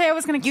didn't say I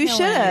was going to kill You him.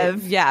 should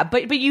have. Yeah,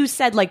 but you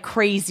said like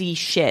crazy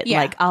shit, Yeah.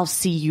 like "I'll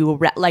see you,"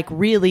 like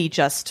really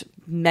just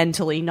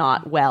mentally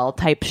not well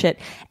type shit.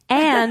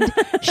 And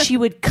she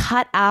would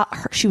cut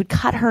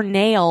her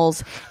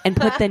nails and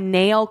put the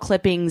nail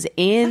clippings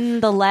in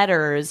the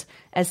letters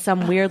as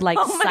some weird like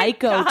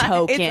psycho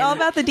token. It's all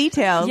about the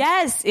details.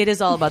 Yes, it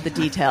is all about the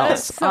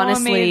details. So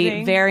Honestly,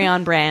 amazing. very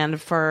on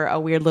brand for a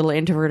weird little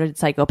introverted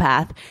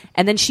psychopath.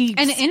 And then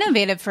And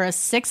innovative for a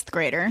 6th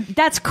grader.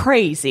 that's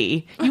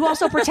crazy. You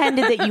also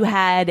pretended that you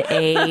had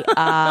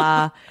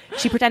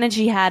she pretended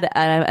she had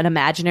an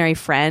imaginary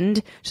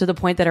friend to the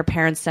point that her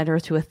parents sent her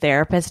to a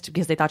therapist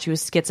because they thought she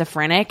was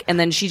schizophrenic. And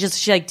then she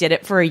like did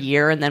it for a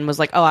year and then was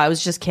like, "Oh, I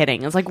was just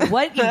kidding." It's like,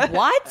 what?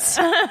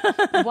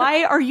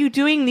 Why are you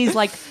doing these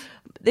like,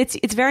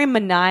 it's very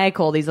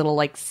maniacal, these little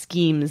like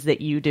schemes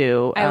that you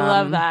do. I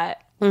love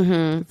that.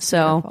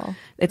 So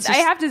it's just,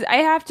 I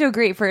have to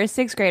agree. For a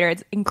 6th grader,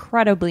 it's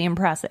incredibly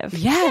impressive.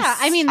 yes. Yeah,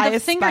 I mean the I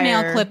fingernail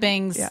aspire-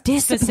 clippings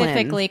Discipline.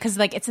 specifically, because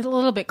like it's a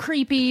little bit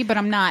creepy, but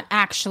I'm not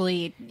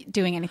actually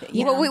doing anything.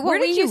 You know? Where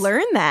did you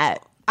learn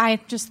that? I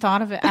just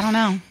thought of it. I don't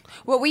know.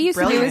 What we used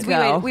to do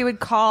Brilliant. is we would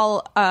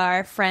call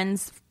our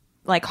friends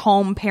like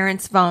home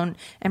parents' phone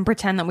and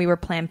pretend that we were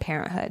Planned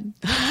Parenthood.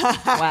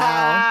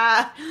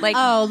 wow. Like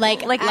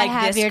I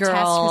have this your test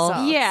girl.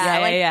 results.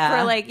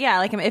 yeah,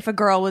 like if a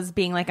girl was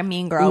being like a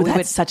mean girl, Ooh, we would.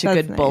 that's such a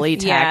good nice. bully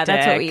tactic. Yeah,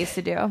 that's what we used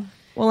to do.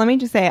 Well, let me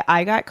just say,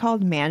 I got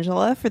called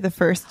Mangela for the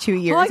first 2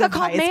 years. Oh, I got of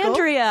called high school.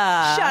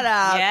 Mandria. Shut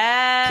up.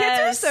 Yes.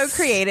 Kids are so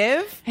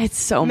creative. It's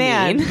so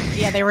Man. mean.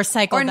 Yeah, they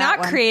recycled Or that not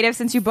one. creative,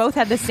 since you both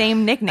had the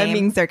same nickname. I'm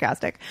being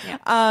sarcastic.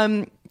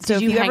 So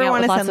Did if you hang ever out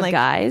want with to lots send of like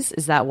guys?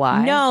 Is that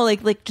why? no,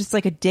 like just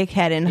like a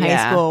dickhead in high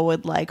Yeah. school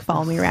would like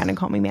follow me around and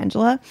call me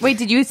Mangela. Wait,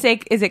 did you say,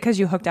 is it because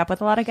you hooked up with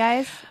a lot of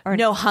guys? Or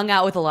No, hung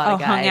out with a lot of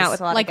guys. hung out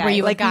with a lot Like, of were guys?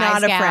 you Like guy's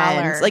not a gal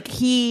friend. or- Like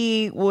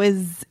he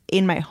was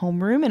in my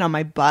homeroom and on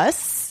my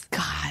bus.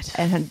 God.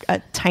 And had a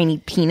tiny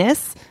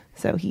penis.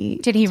 So he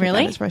Did he took out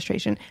really? his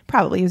frustration.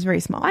 Probably he was very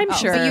small. I'm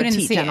sure. but you didn't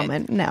Petite see it.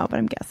 gentleman. No, but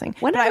I'm guessing.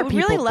 When but are I would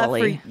really people love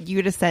bully? for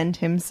you to send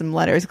him some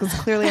letters because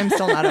clearly I'm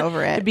still not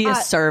over it. It'd be a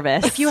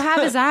service. If you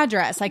have his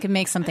address, I could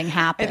make something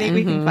happen. I think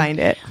we can find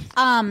it.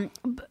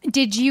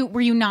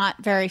 Were you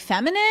not very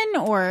feminine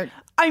or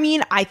I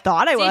mean, I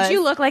thought I was. Did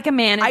you look like a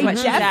man? Is I what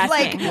she's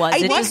asking. like. Was I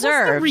it think-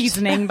 deserved?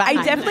 reasoning behind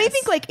I definitely this?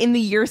 think like in the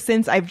years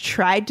since I've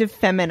tried to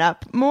femin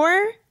up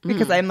more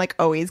because I'm like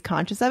always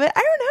conscious of it. I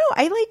don't know.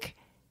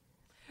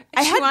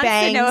 I She had wants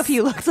bangs. to know if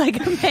you looked like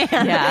a man.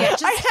 Yeah.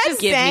 I had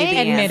give me the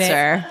bangs. admit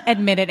it.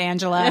 Admit it,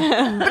 Angela.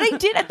 But I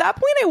did at that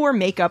point. I wore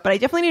makeup, but I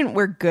definitely didn't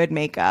wear good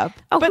makeup.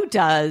 Oh, but who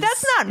does?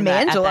 That's not in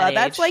that- at Mangela. that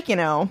That's age? like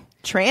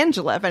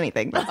Trangela, if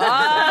anything. All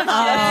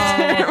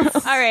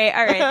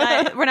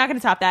right. We're not going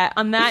to top that.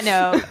 On that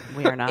note,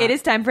 We are not. It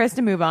is time for us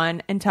to move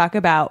on and talk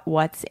about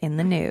what's in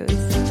the news.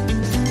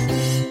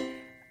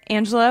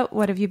 Angela,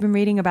 what have you been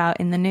reading about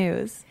in the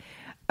news?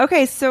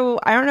 Okay, so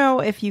I don't know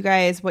if you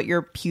guys what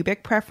your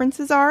pubic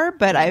preferences are,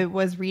 but I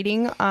was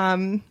reading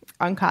on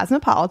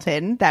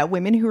Cosmopolitan that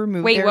women who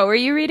remove Wait, their what were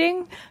you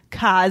reading?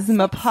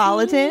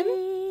 Cosmopolitan.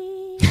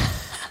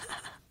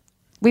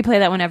 We play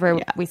that whenever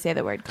we say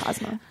the word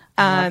Cosmo.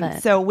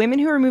 So women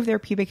who remove their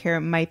pubic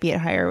hair might be at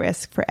higher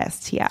risk for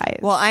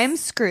STIs. Well, I'm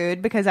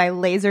screwed because I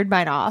lasered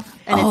mine off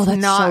and Oh, it's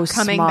that's not so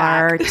coming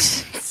smart. back.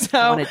 so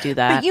I want to do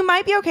that. But you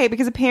might be okay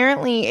because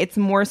apparently it's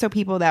more so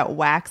people that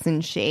wax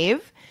and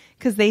shave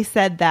because they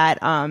said that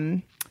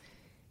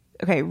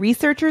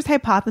researchers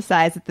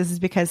hypothesize that this is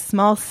because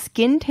small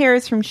skin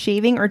tears from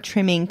shaving or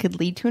trimming could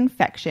lead to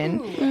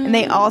infection. And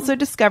they also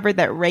discovered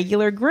that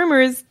regular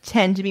groomers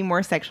tend to be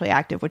more sexually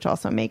active, which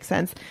also makes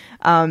sense,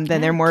 than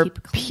their more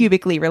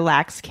pubically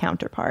relaxed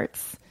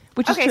counterparts.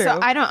 Which is Okay, true. so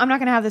I'm not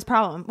going to have this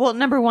problem. Well,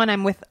 number one,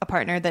 I'm with a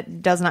partner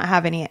that does not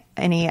have any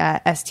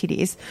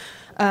STDs.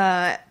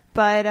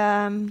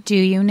 But Do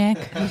you, Nick?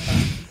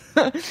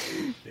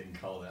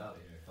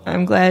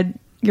 I'm glad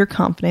you're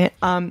confident.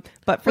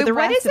 But for the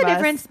rest what is of the us-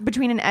 difference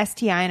between an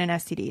STI and an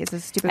STD? Is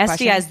this a stupid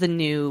question? STI is the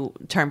new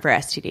term for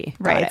STD.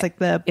 Right, Got it's it. like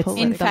the It's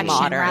political- Infection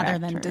modern rather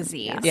than term.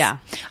 disease. Yeah.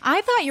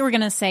 I thought you were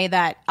going to say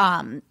that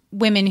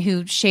women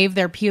who shave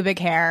their pubic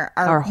hair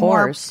are Or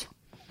more- whores.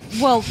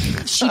 Well,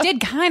 she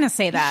did kind of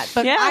say that,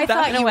 but Yeah, I back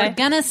thought in a you way. were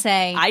going to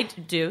say, I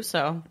do,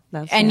 so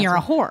that's the and you're a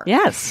answer. whore.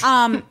 Yes.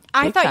 I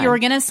Big thought you were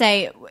time. going to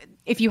say,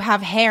 if you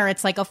have hair,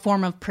 it's like a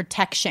form of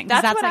protection.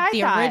 'Cause That's that's what like I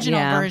the thought. original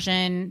Yeah.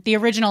 version, the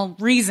original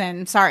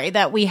reason,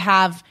 that we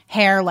have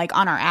hair like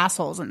on our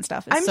assholes and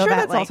stuff. Is I'm so sure that,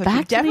 that's like, also back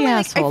true. to the Definitely, I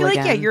asshole feel like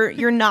again.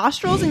 your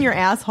nostrils and your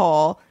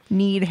asshole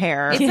need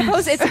hair.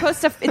 It's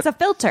supposed to. It's a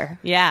filter.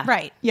 Yeah.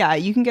 right. Yeah,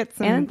 you can get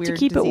some And weird to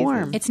keep diseases. it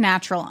warm. It's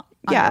natural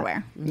Yeah,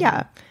 underwear.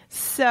 yeah.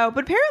 So,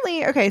 but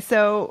apparently, okay.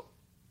 So,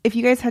 if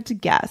you guys had to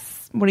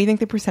guess, what do you think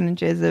the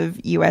percentage is of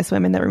U.S.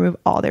 women that remove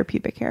all their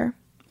pubic hair?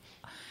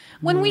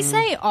 When we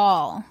say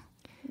all,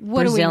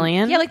 what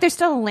Brazilian? Yeah, like there's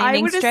still a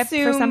landing would strip for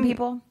some assume-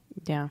 people.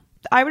 Yeah.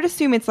 I would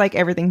assume it's like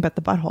everything but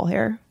the butthole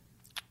hair.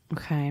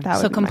 Okay. That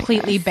so would be my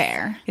completely guess.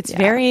 bare. It's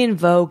very in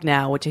vogue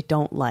now, which I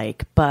don't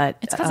like, but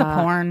It's 'cause of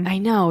porn. I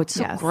know, it's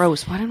so Yes.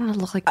 gross. Why do I want to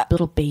look like a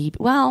little baby?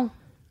 Well,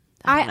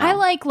 I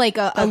like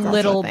a also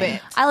little a thing.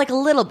 bit. I like a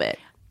little bit,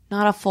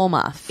 not a full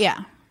muff. Yeah.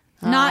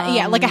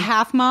 Not like a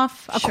half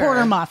muff, a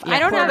quarter muff. I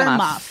don't have quarter a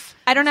muff.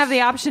 I don't have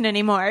the option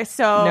anymore.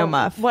 So No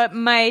muff. What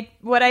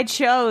I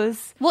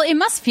chose Well, it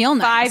must feel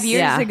nice. 5 years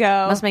Yeah.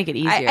 ago Must make it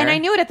easier. and I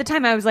knew it at the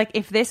time. I was like,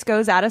 if this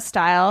goes out of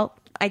style,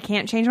 I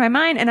can't change my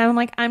mind. And I'm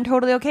like, I'm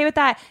totally okay with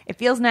that. It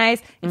feels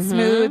nice. It's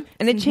smooth.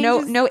 And it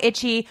changes no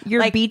itchy.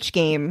 Your like, beach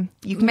game.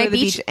 You can my go to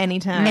the beach- beach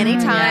anytime.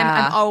 anytime.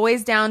 Yeah. I'm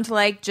always down to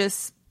like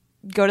just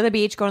go to the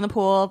beach, go in the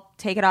pool,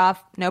 take it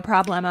off, no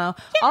problemo.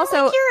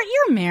 Also, like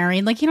you're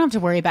married. Like you don't have to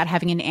worry about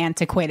having an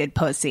antiquated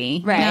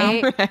pussy, you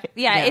right? know?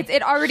 Yeah,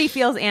 it already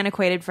feels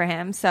antiquated for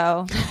him.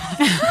 So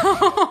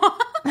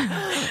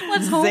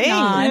Let's hope Zing.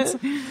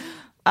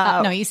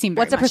 not. No, you seem.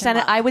 Very What's a much in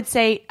percentage? love.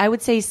 I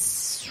would say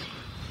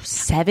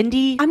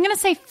 70. I'm gonna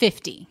say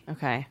 50.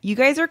 Okay. You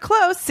guys are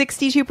close.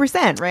 62%,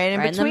 right in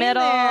Right in the between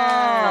middle. there.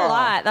 that's a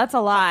lot. That's a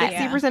lot.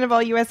 60% of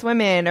all U.S.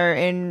 women are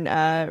in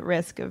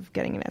risk of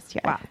getting an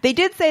STI. Wow. They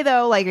did say,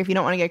 though, like, if you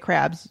don't want to get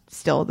crabs,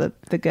 still the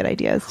good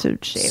idea is to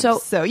shave.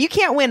 So you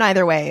can't win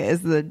either way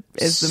is the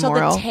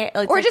moral.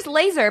 Or just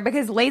laser,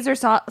 because laser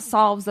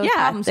solves those Yeah,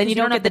 problems. then you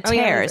 'cause don't have get the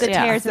tears, The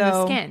yeah. tears in the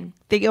So skin.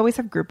 they always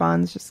have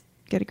Groupons. Just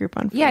get a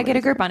Groupon. For Yeah, get a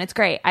laser. Groupon. It's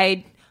great.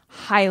 I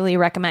highly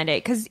recommend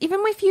it, because even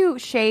if you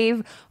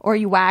shave or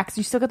you wax,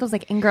 you still get those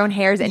like ingrown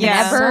hairs. It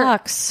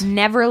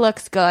never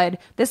looks good.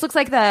 This looks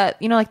like the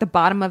like the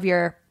bottom of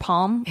your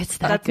palm. It's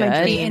that good.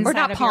 The inside or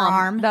not of palm, your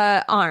arm.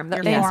 the arm, the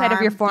inside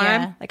of your forearm,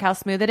 Yeah. like how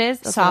smooth it is.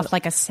 That's Soft what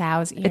like a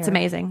sow's ear. it's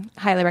amazing.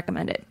 Highly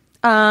recommend it.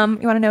 You want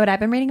to know what I've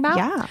been reading about?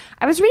 Yeah.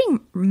 I was reading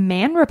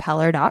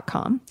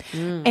manrepeller.com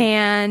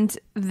and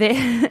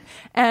the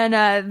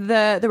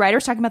writer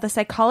was talking about the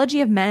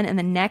psychology of men and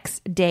the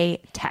next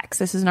day text.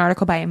 This is an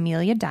article by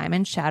Amelia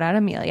Diamond. Shout out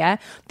Amelia.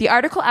 The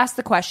article asks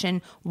the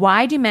question,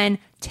 why do men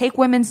take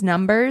women's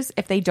numbers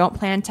if they don't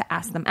plan to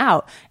ask them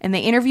out? And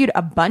they interviewed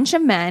a bunch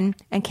of men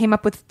and came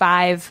up with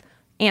 5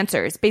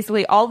 answers.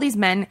 Basically, all these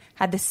men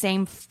had the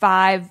same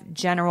 5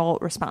 general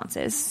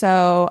responses.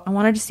 So I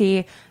wanted to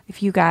see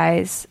if you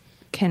guys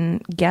can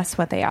guess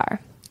what they are.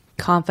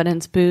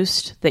 Confidence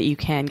boost that you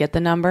can get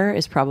the number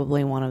is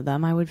probably one of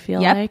them, I would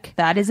feel like.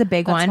 That is a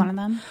big That's one. one of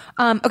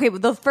them. Okay, well,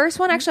 the first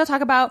one actually I'll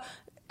talk about.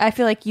 I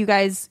feel like you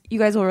guys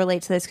will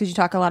relate to this because you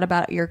talk a lot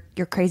about your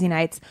crazy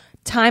nights.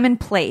 Time and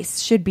place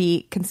should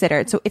be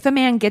considered. So if a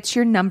man gets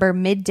your number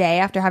midday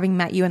after having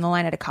met you in the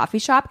line at a coffee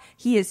shop,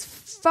 he is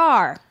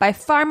by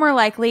far more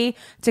likely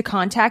to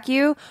contact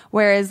you.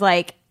 Whereas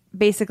like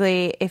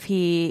basically if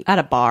he At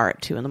a bar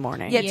at 2 a.m. 2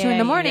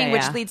 a.m,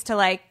 which leads to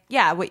like,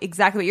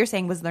 exactly what you're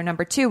saying was their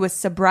number 2 was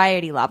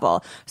sobriety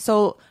level.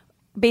 So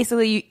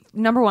basically,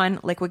 number 1,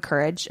 liquid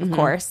courage, of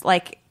course,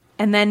 like,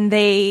 and then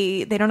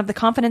they don't have the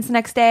confidence the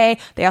next day.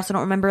 They also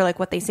don't remember like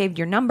what they saved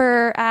your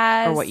number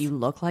as, or what you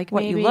look like,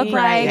 what you maybe. look like.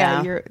 Right.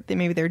 Yeah. Yeah.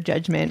 Maybe their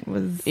judgment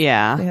was.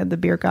 Yeah. They had the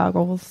beer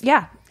goggles.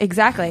 Yeah,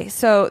 exactly.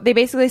 So they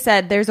basically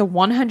said there's a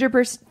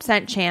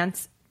 100%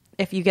 chance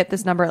if you get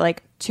this number at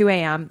like 2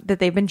 a.m. that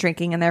they've been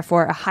drinking, and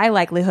therefore a high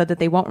likelihood that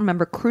they won't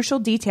remember crucial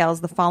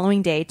details the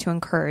following day to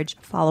encourage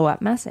a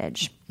follow-up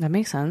message. That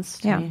makes sense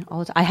to Yeah. me all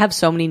the time. I have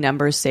so many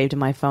numbers saved in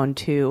my phone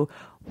too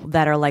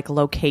that are like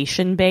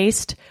location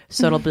based.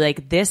 So it'll be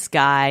like this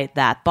guy,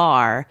 that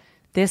bar,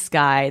 this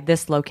guy,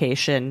 this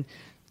location,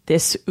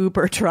 this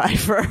Uber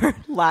driver,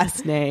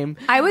 last name.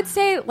 I would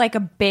say like a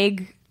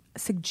big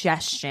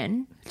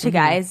suggestion to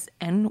guys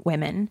and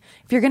women,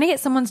 if you're going to get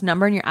someone's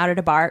number and you're out at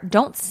a bar,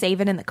 don't save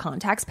it in the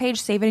contacts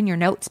page, save it in your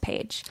notes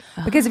page.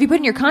 Because if you put it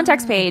in your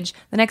contacts page,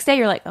 the next day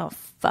you're like, oh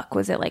fuck,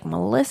 was it like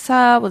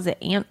Melissa? Was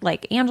it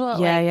like Angela?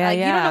 Yeah, like,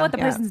 you don't know what the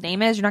Yeah. person's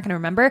name is, you're not going to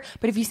remember.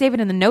 But if you save it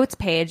in the notes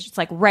page, it's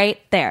like right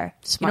there.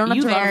 Smart. You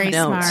You, don't have to love very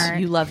notes. smart.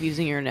 You love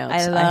using your notes. I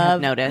I love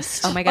have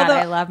noticed. Oh my god,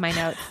 Although- I love my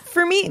notes.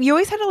 For me, you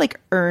always had to like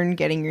earn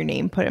getting your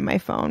name put in my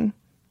phone.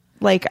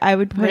 Like I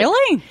would put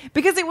Really?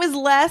 because it was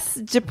less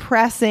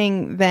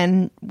depressing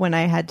than when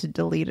I had to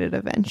delete it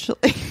eventually.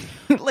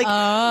 Like we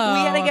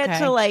had to get okay.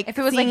 to like If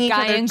it was seeing like each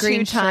guy other in green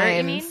 2 shirt, you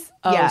times. mean?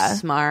 Oh, Yeah,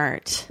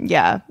 smart.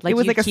 yeah. Like it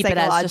was you like a keep it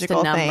as just a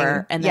psychological number,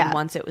 thing. and then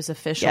once it was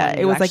official, yeah,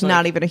 you it was like actually-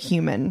 not even a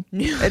human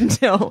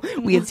until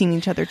we had seen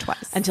each other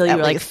twice. until you at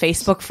were like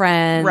least. Facebook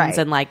friends, Right.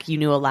 and like you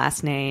knew a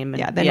last name. And,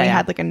 Yeah, then we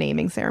had like a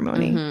naming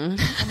ceremony.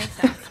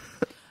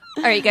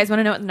 All right, you guys want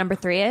to know what number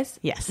 3 is?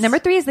 Yes. Number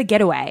 3 is the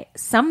getaway.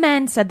 Some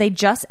men said they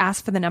just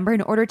asked for the number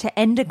in order to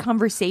end a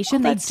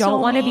conversation they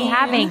don't want to be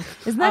having.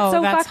 Isn't that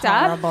so that's fucked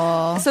up?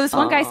 horrible. So this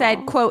one guy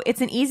said, quote,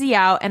 "It's an easy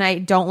out and I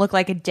don't look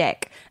like a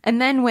dick."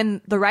 And then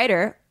when the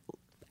writer,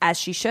 as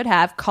she should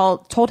have,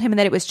 told him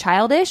that it was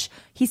childish,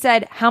 he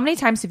said, "How many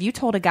times have you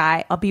told a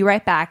guy, 'I'll be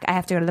right back, I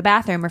have to go to the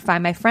bathroom or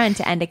find my friend,'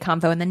 to end a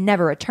convo and then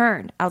never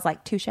returned?" I was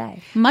like, touche.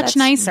 Much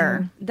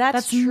nicer.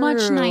 That's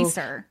much true.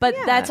 nicer. But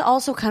that's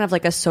also kind of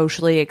like a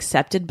socially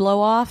accepted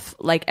blow off.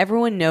 Like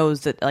everyone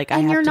knows that like I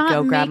And have you're to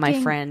go not grab my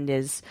making- friend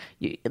is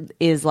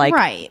like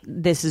Right.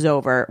 this is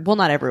over. Well,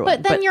 not everyone.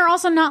 But then you're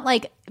also not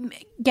like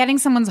getting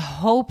someone's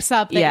hopes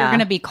up that Yeah. you're going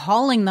to be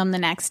calling them the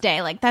next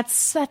day. Like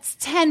that's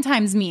 10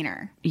 times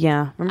meaner.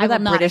 yeah. Remember I will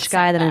that not British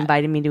guy accept that that.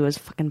 invited me to his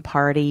fucking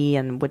party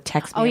and would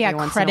text me Oh yeah, every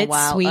once Credit in a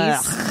while?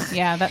 Suisse. Ugh.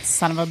 Yeah, that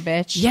son of a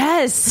bitch.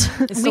 Yes.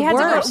 It's the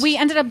worst. We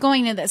ended up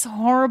going to this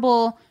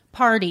horrible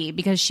party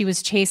because she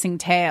was chasing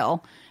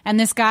tail, and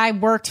this guy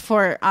worked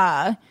for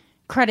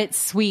Credit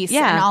Suisse,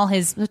 Yeah. and all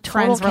his The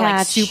total friends were like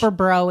catch. super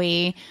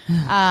broy,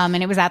 and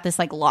it was at this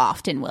like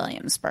loft in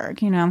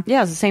Williamsburg. You know, Yeah,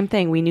 it was the same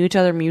thing. We knew each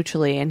other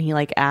mutually, and he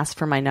like asked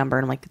for my number,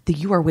 and I'm like,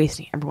 "You are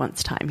wasting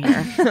everyone's time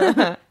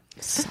here."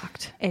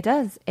 Sucked. It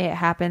does. It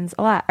happens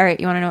a lot. All right,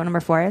 you want to know what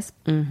number 4 is?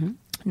 Mm-hmm.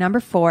 Number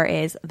 4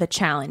 is the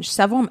challenge.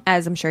 Several,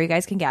 as I'm sure you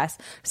guys can guess,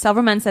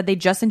 several men said they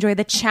just enjoy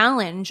the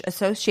challenge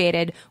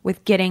associated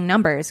with getting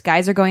numbers.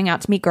 Guys are going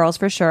out to meet girls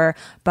for sure,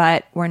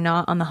 but we're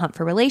not on the hunt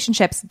for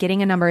relationships.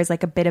 Getting a number is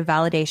like a bit of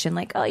validation.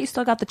 Like, oh, you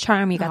still got the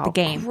charm, you got the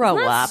game. grow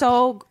Isn't that up.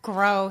 So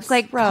gross.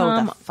 like, Grow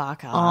come the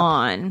fuck up.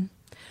 on.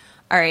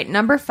 All right,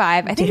 number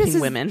 5. I think Dating this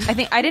is women. I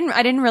think I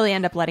didn't really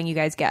end up letting you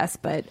guys guess,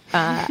 but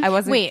I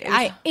wasn't. Wait,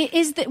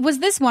 was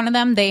this one of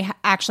them? They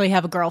actually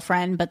have a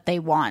girlfriend, but they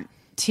want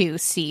to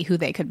see who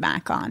they could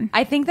mac on.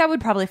 I think that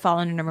would probably fall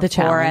under number The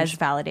 4 as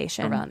challenge.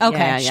 validation. Okay,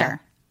 Yeah, yeah.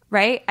 sure.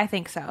 Right? I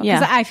think so. Yeah.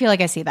 'Cause I feel like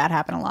I see that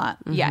happen a lot.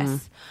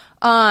 Yes.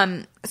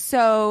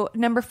 So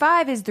number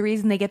 5 is the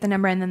reason they get the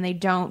number and then they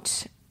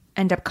don't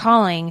end up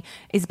calling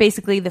is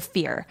basically the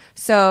fear.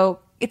 So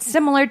it's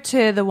similar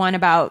to the one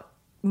about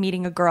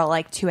meeting a girl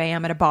like 2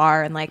 a.m. at a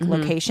bar and like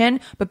location,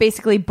 but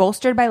basically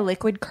bolstered by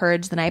liquid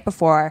courage the night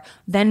before.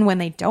 Then when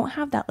they don't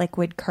have that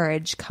liquid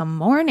courage come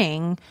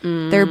morning,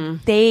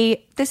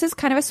 this is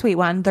kind of a sweet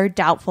one. They're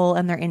doubtful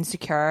and they're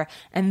insecure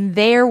and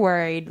they're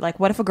worried. Like,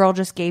 what if a girl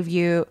just gave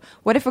you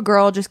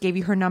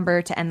her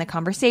number to end the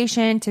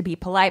conversation, to be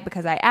polite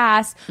because I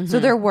asked? So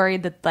they're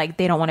worried that like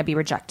they don't want to be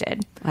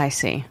rejected. I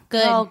see.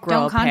 Good. Well,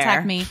 grow Don't a pair.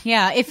 contact me.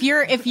 Yeah. If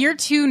you're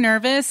too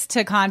nervous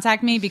to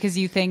contact me because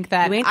you think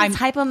that You ain't the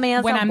type of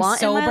man when I I'm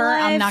want in my sober,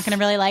 I'm life. not going to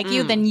really like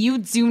you, then you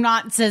do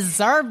not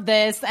deserve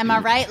this. Am I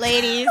right,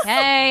 ladies?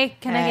 Hey,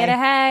 can I get a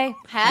hey?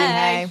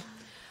 Hey.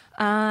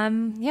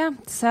 Yeah.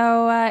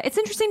 So it's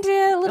interesting to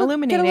get a little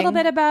Illuminating.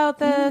 bit about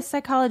the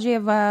psychology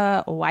of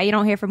why you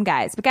don't hear from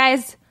guys. But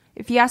guys,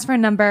 if you ask for a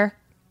number,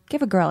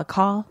 give a girl a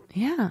call.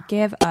 Yeah.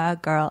 Give a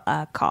girl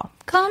a call.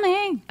 Call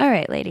me. All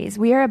right, ladies,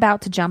 we are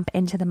about to jump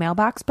into the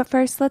mailbox, but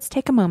first, let's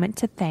take a moment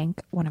to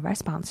thank one of our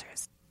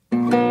sponsors.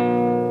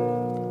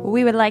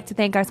 We would like to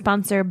thank our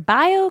sponsor,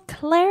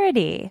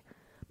 BioClarity.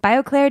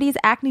 BioClarity is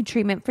acne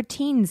treatment for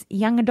teens,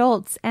 young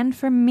adults, and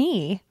for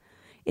me.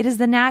 It is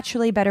the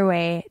naturally better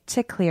way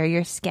to clear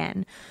your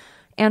skin.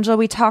 Angela,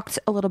 we talked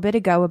a little bit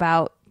ago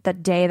about the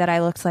day that I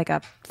looked like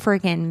a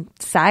freaking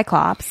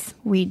cyclops.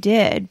 We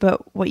did,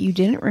 but what you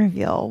didn't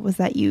reveal was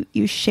that you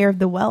shared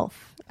the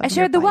wealth. I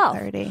shared the wealth.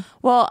 BioClarity.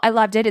 Well, I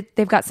loved it.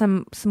 They've got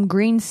some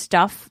green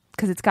stuff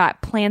because it's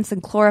got plants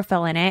and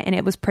chlorophyll in it, and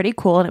it was pretty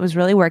cool, and it was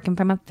really working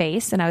for my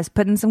face. And I was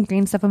putting some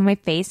green stuff on my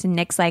face, and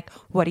Nick's like,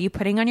 "What are you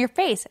putting on your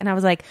face?" And I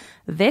was like,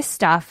 "This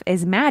stuff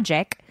is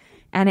magic,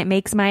 and it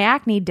makes my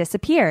acne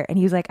disappear." And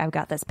he was like, "I've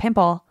got this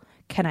pimple.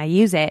 Can I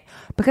use it?"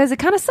 Because it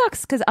kind of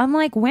sucks. Because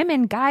unlike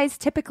women, guys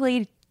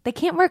typically they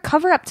can't wear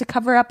cover up to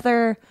cover up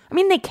their. I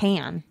mean, they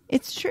can.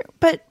 It's true,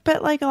 but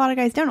like a lot of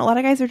guys don't. A lot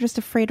of guys are just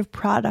afraid of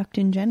product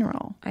in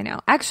general. I know.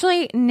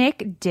 Actually,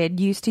 Nick did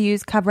used to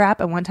use cover up,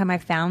 and one time I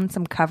found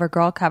some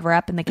CoverGirl cover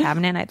up in the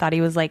cabinet. And I thought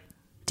he was like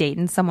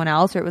dating someone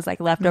else, or it was like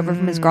left over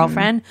from his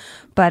girlfriend,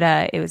 but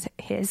it was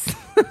his.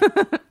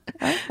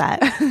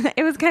 That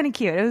It was kind of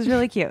cute. It was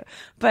really cute,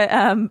 but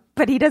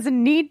he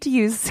doesn't need to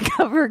use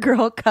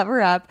CoverGirl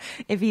cover up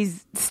if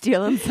he's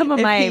stealing some of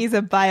if my. he's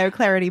a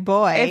BioClarity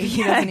boy,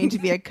 he doesn't need to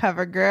be a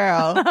cover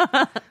girl.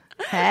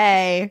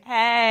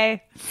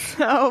 Hey.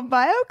 So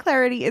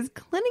BioClarity is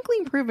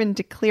clinically proven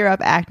to clear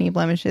up acne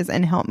blemishes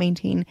and help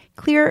maintain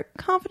clear,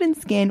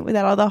 confident skin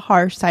without all the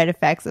harsh side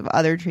effects of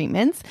other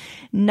treatments.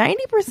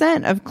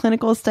 90% of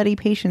clinical study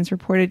patients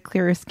reported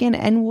clearer skin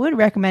and would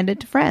recommend it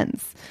to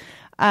friends.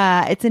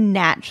 It's a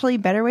naturally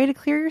better way to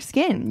clear your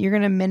skin. You're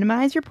going to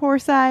minimize your pore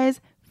size,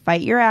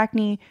 fight your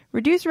acne,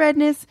 reduce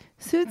redness,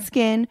 soothe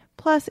skin,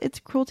 plus it's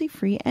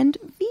cruelty-free and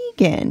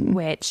vegan.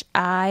 Which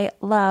I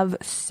love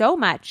so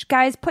much.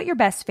 Guys, put your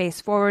best face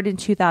forward in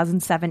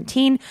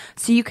 2017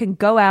 so you can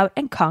go out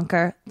and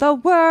conquer the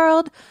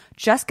world.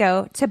 Just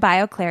go to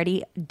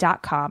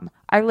bioclarity.com.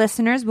 Our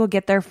listeners will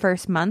get their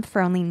first month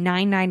for only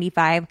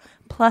 $9.95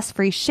 plus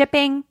free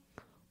shipping.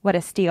 What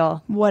a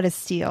steal. What a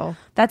steal.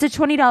 That's a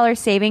 $20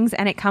 savings,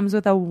 and it comes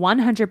with a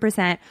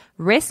 100%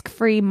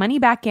 risk-free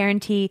money-back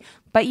guarantee,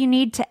 but you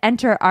need to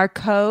enter our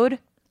code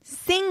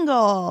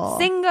Single.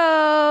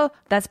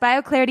 That's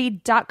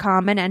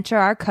bioclarity.com and enter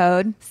our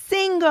code.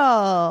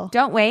 Single.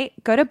 Don't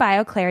wait. Go to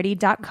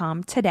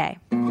bioclarity.com today.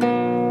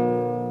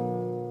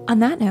 On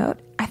that note,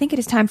 I think it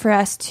is time for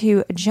us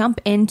to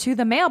jump into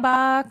the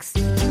mailbox.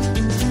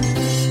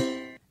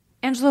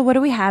 Angela, what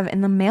do we have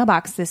in the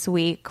mailbox this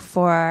week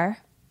for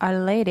our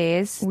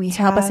ladies to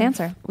help us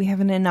answer? We have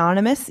an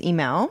anonymous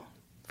email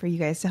for you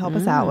guys to help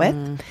us out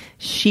with.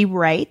 She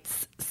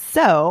writes,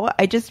 "So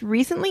I just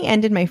recently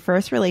ended my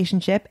first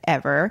relationship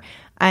ever.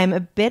 I'm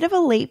a bit of a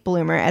late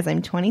bloomer as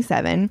I'm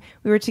 27.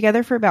 We were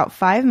together for about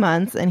 5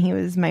 months and he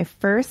was my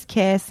first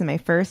kiss and my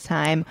first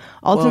time.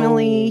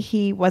 Ultimately,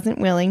 he wasn't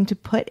willing to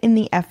put in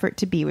the effort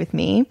to be with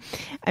me.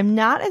 I'm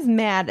not as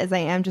mad as I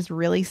am just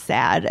really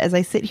sad. As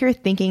I sit here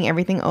thinking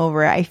everything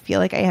over, I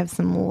feel like I have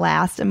some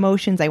last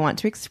emotions I want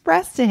to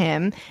express to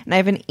him, and I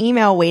have an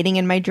email waiting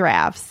in my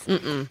drafts."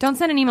 Don't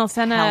send an email.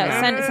 Send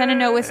a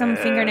note with some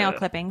fingernail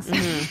clippings.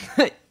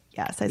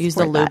 Yes, I Use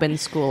the support that. Lubin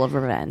School of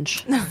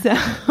Revenge.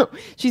 So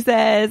she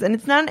says, and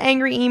it's not an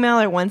angry email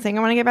or one saying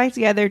I want to get back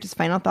together, just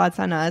final thoughts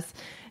on us.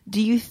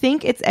 Do you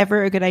think it's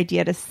ever a good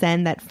idea to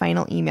send that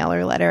final email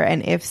or letter?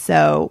 And if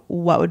so,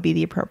 what would be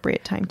the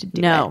appropriate time to do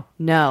it?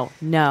 No.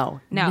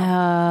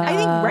 I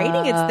think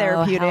writing is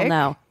therapeutic. Hell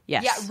no.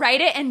 Yes. Yeah,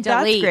 write it and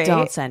That's delete. great.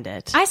 Don't send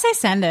it. I say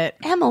send it.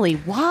 Emily,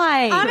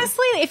 why?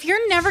 Honestly, if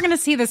you're never going to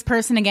see this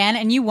person again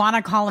and you want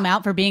to call him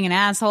out for being an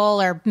asshole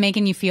or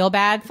making you feel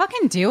bad,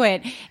 fucking do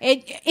it.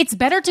 It's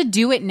better to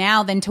do it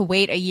now than to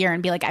wait a year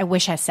and be like, I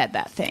wish I said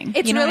that thing.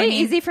 It's You know really what I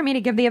mean? easy for me to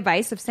give the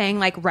advice of saying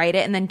like write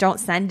it and then don't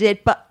send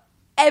it, but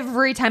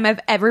every time I've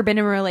ever been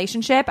in a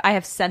relationship, I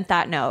have sent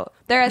that note.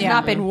 There has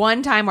not been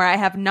one time where I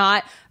have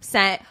not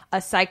sent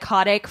a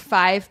psychotic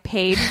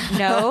 5-page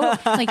note.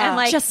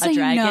 Just so you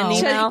dragon know,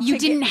 email. you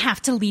didn't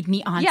have to lead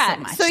me on so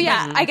much. So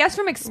I guess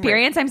from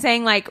experience, I'm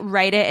saying like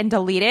write it and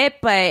delete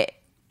it. But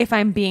if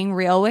I'm being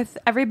real with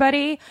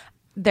everybody,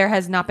 there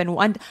has not been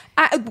one.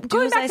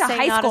 Going as back I to say,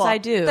 high not school, as I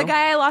do. the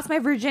guy I lost my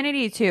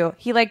virginity to,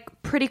 he like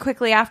pretty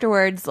quickly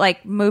afterwards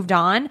like moved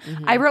on.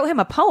 I wrote him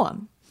a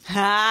poem.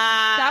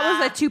 That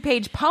was a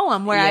 2-page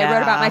poem where I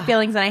wrote about my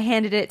feelings and I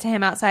handed it to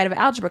him outside of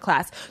algebra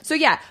class. So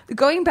yeah,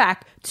 going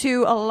back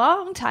to a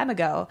long time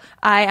ago,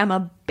 I'm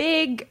a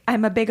big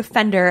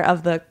offender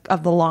of the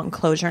long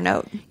closure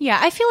note. Yeah,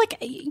 I feel like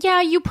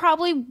you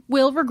probably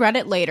will regret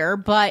it later,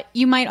 but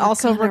you might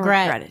also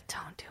regret it.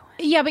 Don't do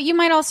it. Yeah, but you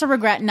might also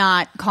regret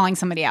not calling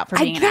somebody out for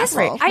being an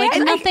asshole.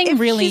 Nothing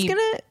really.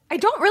 Gonna, I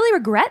don't really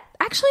regret.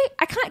 Actually,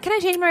 can I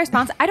change my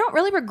response? I don't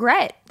really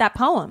regret that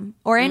poem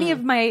or any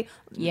of my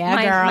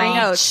my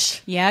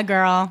notes. Yeah,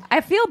 girl.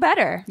 I feel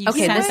better. You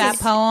sent that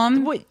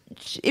poem.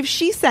 if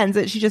she sends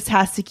it, she just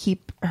has to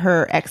keep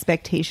her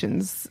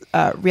expectations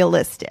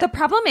realistic. The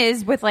problem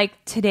is with like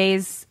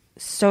today's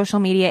social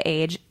media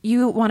age,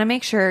 you want to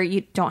make sure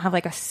you don't have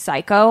like a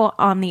psycho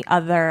on the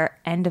other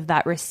end of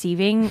that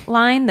receiving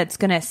line that's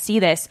going to see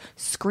this,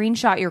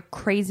 screenshot your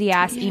crazy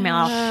ass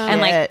email and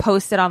like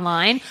post it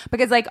online.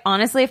 Because like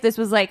honestly, if this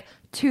was like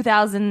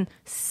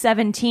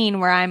 2017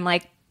 where I'm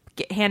like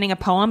handing a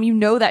poem, you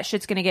know that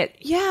shit's gonna get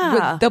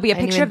there'll be a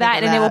picture of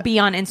that and it will be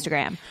on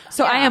Instagram.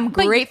 So I am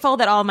grateful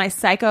that all my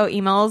psycho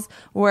emails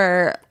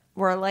were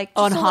like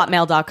on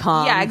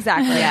hotmail.com. Yeah,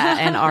 exactly. Yeah,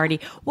 and already.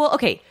 Well,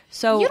 okay.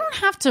 So you don't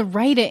have to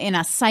write it in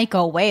a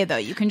psycho way, though.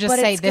 You can just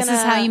say, "This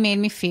is how you made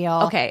me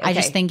feel." Okay. I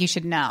just think you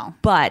should know.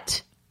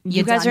 But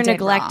you guys are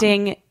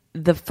neglecting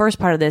the first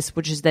part of this,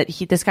 which is that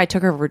this guy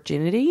took her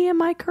virginity.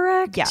 Am I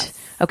correct? Yes.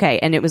 Okay,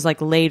 and it was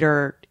like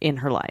later in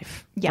her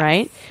life,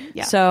 right?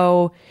 Yeah.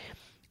 So,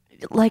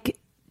 like,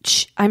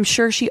 I'm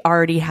sure she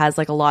already has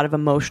like a lot of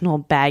emotional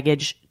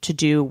baggage to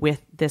do with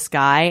this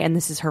guy, and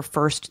this is her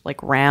first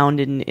like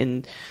round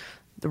in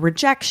the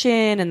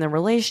rejection and the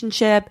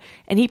relationship,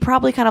 and he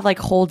probably kind of like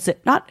holds it.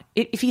 Not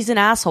if he's an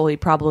asshole, he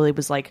probably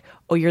was like,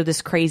 "Oh, you're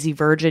this crazy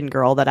virgin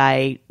girl that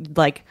I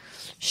like."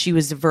 She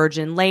was a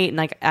virgin late, and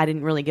like I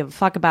didn't really give a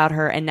fuck about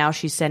her, and now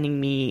she's sending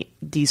me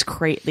these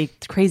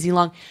crazy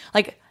long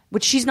like.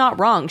 Which she's not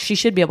wrong. She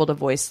should be able to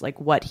voice like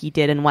what he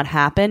did and what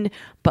happened.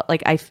 But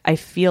like I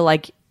feel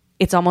like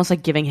it's almost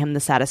like giving him the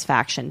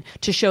satisfaction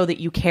to show that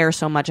you care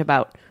so much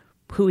about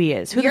who he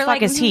is. Who the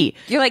fuck is he?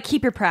 You're like,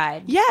 keep your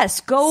pride.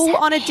 Yes, go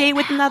on a date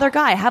with another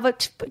guy.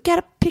 Get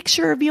a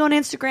picture of you on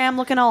Instagram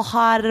looking all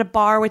hot at a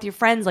bar with your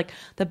friends. Like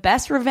the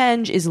best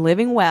revenge is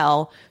living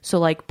well. So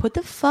like put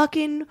the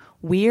fucking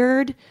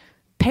weird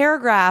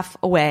paragraph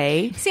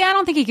away. See, I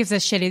don't think he gives a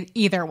shit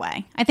either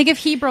way. I think if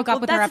he broke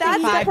up with her after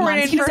that's 5 important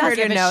months, he for her doesn't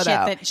to give a know, shit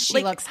though. that she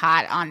Like, looks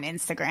hot on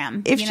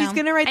Instagram. If you she's know?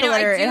 going to write the I know,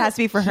 letter, I do- it has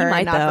to be for her might,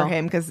 and not though. for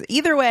him, because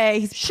either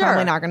way, he's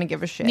probably not going to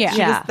give a shit.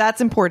 Yeah. That's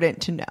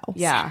important to know.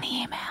 Yeah.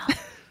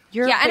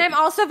 And I'm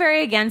also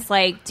very against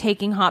like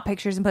taking hot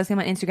pictures and posting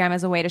them on Instagram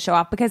as a way to show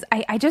off, because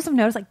I just have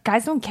noticed like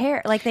guys don't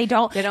care. Like they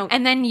don't.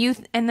 And then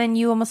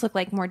you almost look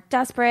like more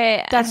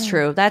desperate. That's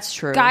true. That's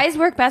true. Guys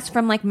work best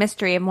from like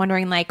mystery and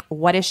wondering like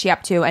what is she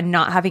up to and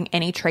not having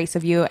any trace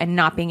of you and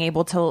not being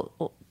able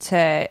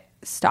to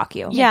stalk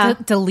you. Yeah.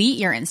 Delete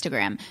your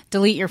Instagram,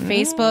 delete your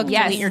Facebook,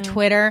 delete your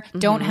Twitter.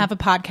 Don't have a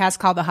podcast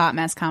called The Hot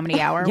Mess Comedy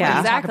Hour where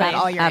you talk about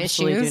all your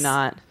Absolutely issues. do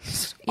not.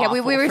 Yeah,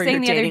 we were for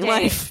saying your the other dating day.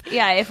 life.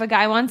 Yeah,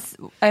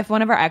 if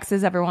one of our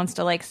exes ever wants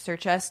to like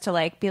search us to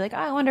like be like, oh,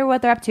 I wonder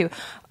what they're up to.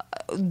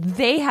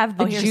 They have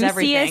the here's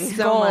everything. juiciest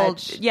So gold.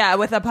 much. Yeah,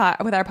 with our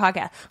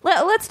podcast.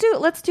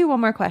 Let's do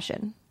one more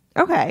question,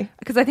 Okay.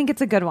 because I think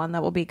it's a good one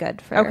that will be good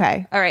for.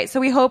 Okay. All right. So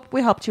we hope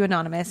to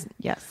anonymous.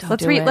 Yes.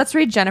 Let's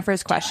read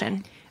Jennifer's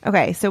question.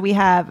 Okay, so we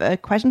have a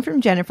question from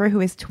Jennifer,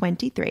 who is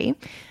 23.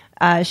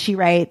 She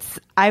writes,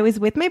 I was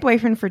with my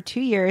boyfriend for 2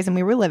 years and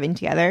we were living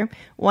together.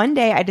 One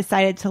day I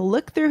decided to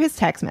look through his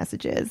text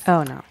messages.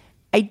 Oh, no.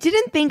 I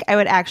didn't think I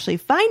would actually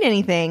find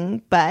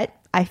anything, but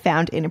I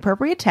found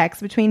inappropriate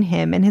texts between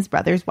him and his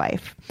brother's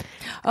wife.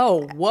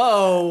 Oh,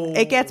 whoa.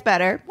 It gets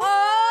better.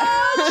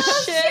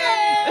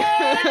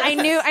 I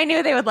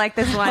knew they would like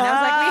this one.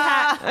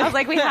 I was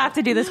like, we have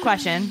to do this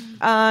question.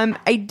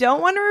 I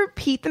don't want to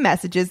repeat the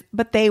messages,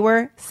 but they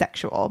were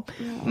sexual.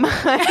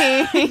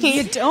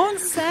 You don't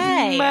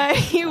say. My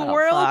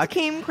world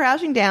came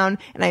crashing down,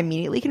 and I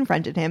immediately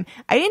confronted him.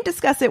 I didn't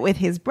discuss it with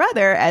his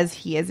brother, as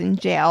he is in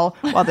jail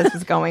while this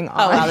was going on.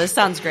 Oh, wow. This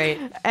sounds great.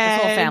 This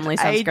whole family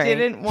sounds great. I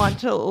didn't want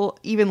to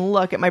even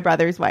look at my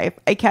brother's wife.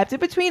 I kept it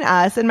between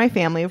us and my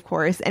family, of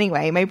course.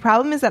 Anyway, my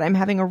problem is that I'm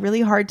having a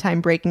really hard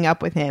time breaking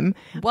up with him.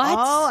 What?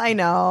 All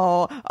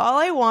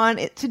I want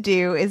it to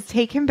do do is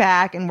take him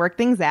back and work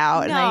things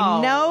out. And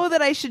I know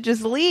that I should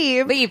just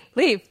leave. Leave.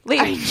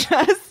 I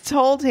just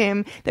told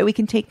him that we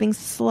can take things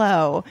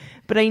slow,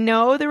 but I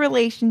know the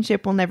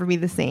relationship will never be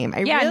the same.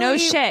 No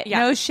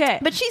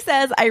shit. But she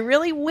says, I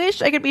really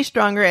wish I could be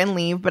stronger and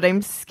leave, but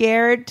I'm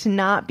scared to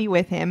not be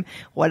with him.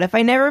 What if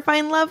I never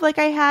find love like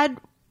I had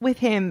with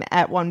him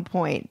at one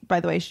point? By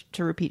the way,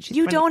 to repeat, she's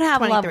You don't have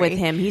 23. love with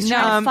him. He's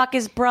trying to fuck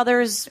his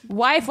brother's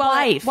wife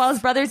while his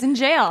brother's in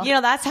jail. You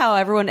know, that's how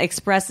everyone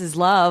expresses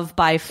love,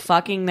 by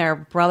fucking their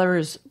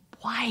brother's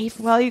wife.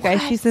 Well, you guys,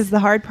 she says the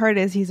hard part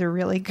is he's a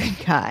really good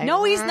guy.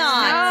 No, he's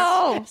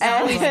not.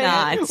 No, he's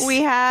not.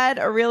 We had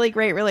a really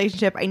great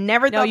relationship. I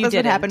never thought this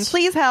would happen.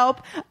 Please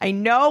help. I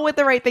know what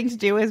the right thing to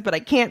do is, but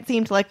I can't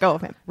seem to let go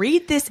of him.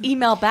 Read this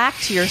email back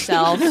to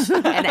yourself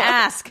and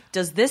ask,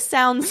 does this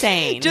sound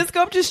sane? Just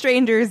go up to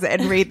strangers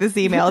and read this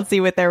email and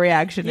see what their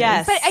reaction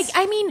Yes. is. But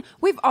I mean,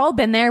 we've all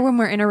been there when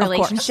we're in a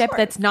relationship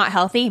that's not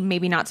healthy,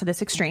 maybe not to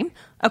this extreme.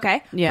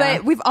 Okay. Yeah.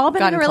 But we've all been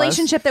Gotten in a close.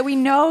 relationship that we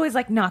know is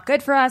like not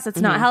good for us. It's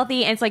not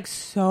healthy. And it's like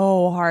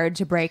so hard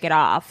to break it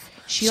off.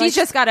 She's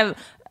just got a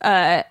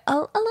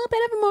little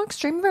bit of a more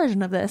extreme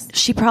version of this.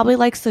 She probably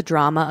likes the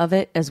drama of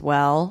it as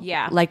well.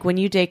 Yeah. Like when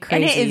you date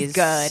crazy. And it is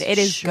good. It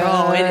is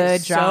good. It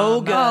is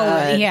so good.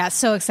 Oh, yeah,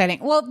 so exciting.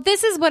 Well,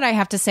 this is what I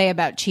have to say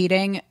about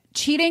cheating.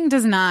 Cheating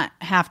does not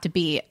have to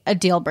be a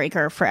deal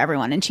breaker for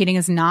everyone, and cheating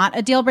is not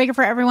a deal breaker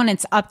for everyone.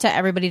 It's up to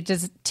everybody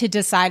to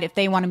decide if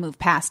they want to move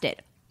past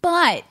it.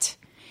 But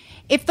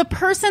if the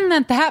person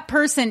that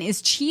person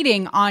is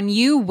cheating on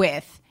you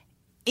with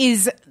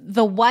is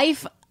the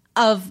wife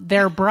of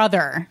their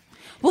brother,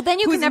 Well, then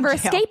you Who's can never in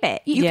jail. escape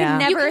it. You Yeah.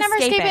 can you never can never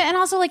escape it. And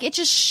also, like, it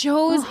just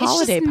shows Well, it's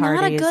holiday just not a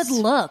parties. good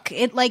look.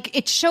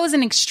 It shows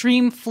an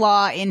extreme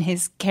flaw in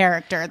his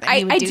character that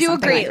he would I do do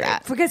something agree like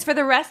that. because for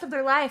the rest of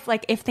their life,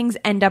 like if things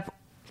end up,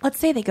 let's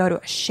say they go to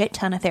a shit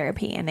ton of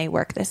therapy and they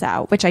work this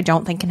out, which I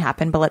don't think can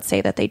happen, but let's say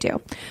that they do.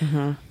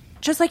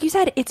 Just like you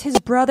said, it's his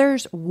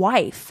brother's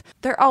wife.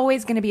 They're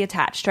always going to be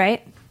attached,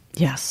 right?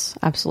 Yes,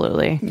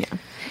 absolutely. Yeah.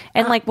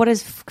 And like what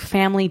his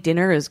family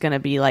dinner is going to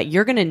be like,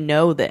 you're going to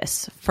know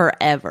this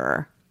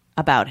forever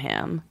about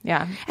him.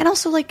 Yeah. And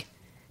also like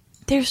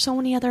there's so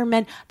many other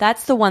men.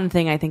 That's the one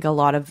thing I think a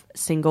lot of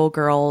single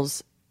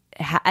girls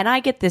and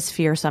I get this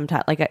fear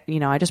sometimes. Like, you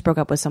know, I just broke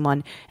up with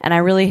someone and I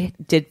really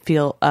did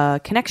feel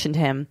a connection to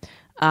him.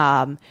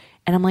 And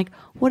I'm like,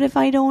 what if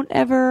I don't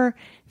ever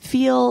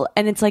feel,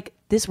 and it's like,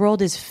 this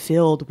world is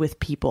filled with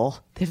people.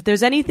 If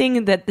there's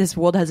anything that this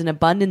world has an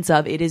abundance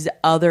of, it is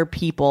other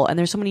people. And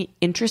there's so many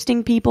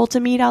interesting people to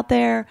meet out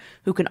there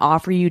who can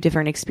offer you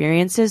different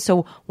experiences.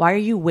 So why are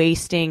you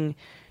wasting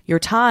your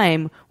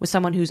time with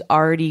someone who's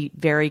already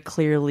very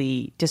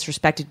clearly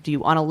disrespected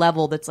you on a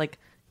level that's like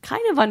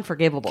kind of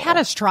unforgivable?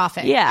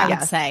 Catastrophic, Yeah. I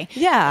would say.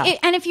 Yeah.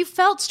 And if you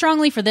felt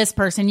strongly for this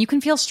person, you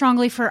can feel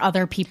strongly for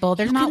other people.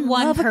 There's not can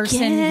one love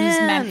person again. who's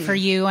meant for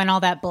you and all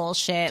that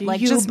bullshit. Like,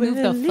 you just move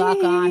the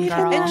fuck on, believe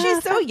girl. And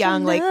she's so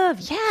young. Like,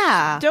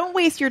 yeah. don't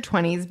waste your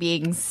 20s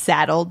being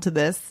saddled to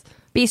this.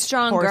 Be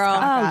strong, Horse girl.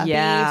 contract. Oh,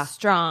 yeah. Be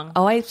strong.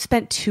 Oh, I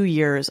spent 2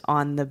 years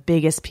on the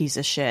biggest piece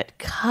of shit.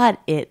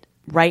 Cut it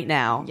right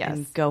now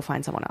and go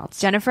find someone else.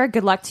 Jennifer,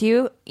 good luck to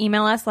you.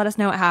 Email us. Let us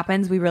know what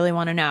happens. We really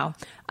want to know.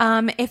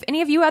 If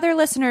any of you other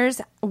listeners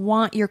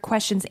want your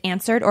questions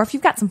answered, or if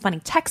you've got some funny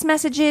text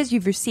messages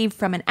you've received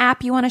from an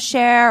app you want to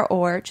share,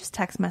 or just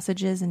text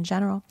messages in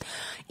general,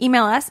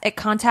 email us at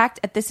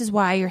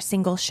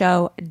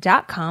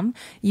contact@thisiswhyyoursingleshow.com.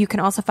 You can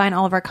also find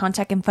all of our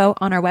contact info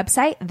on our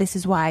website,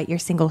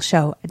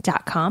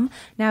 thisiswhyyoursingleshow.com.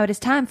 Now it is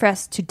time for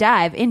us to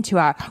dive into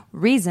our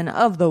reason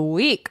of the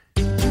week.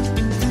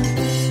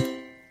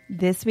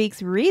 This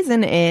week's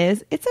reason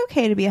is it's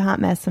okay to be a hot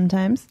mess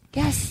sometimes.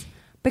 Yes.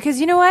 Because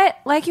you know what?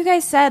 Like you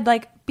guys said,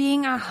 like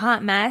being a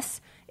hot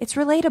mess, it's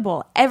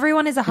relatable.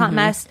 Everyone is a hot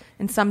mess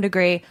in some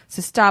degree.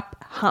 So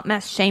stop hot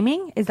mess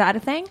shaming. Is that a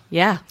thing?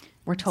 Yeah.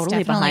 We're totally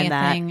It's definitely behind a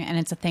that. thing, and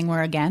it's a thing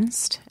we're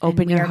against.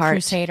 Open and we your are heart.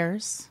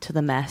 crusaders. To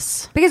the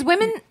mess. Because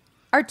women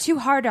are too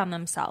hard on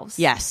themselves.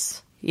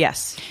 Yes.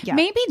 Yes.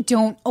 Maybe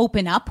don't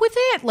open up with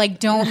it. Like,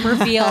 don't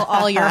reveal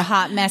all your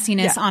hot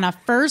messiness on a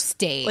first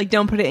date. Like,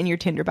 don't put it in your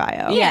Tinder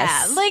bio.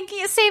 yeah, like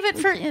you save it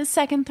for a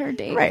second, third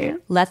date. Right.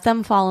 Let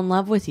them fall in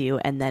love with you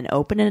and then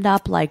open it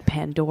up like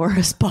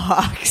Pandora's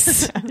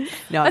box.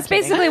 No, That's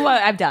basically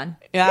what I've done.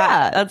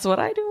 Yeah, that's what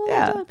I do all the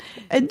Yeah. time.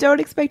 And don't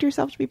expect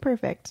yourself to be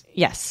perfect.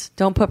 Yes.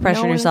 Don't put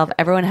pressure No on one- yourself.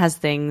 Everyone has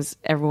things.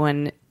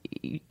 Everyone,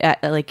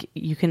 like,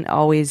 you can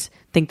always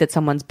think that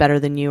someone's better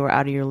than you or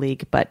out of your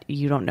league, but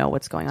you don't know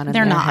what's going on in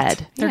They're their not.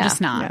 head. They're Yeah.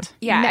 just not.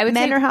 Yeah, I would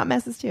Men say are hot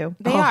messes too.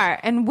 they are.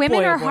 And women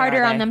boy, oh are boy,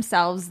 harder are on they.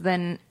 themselves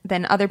than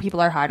other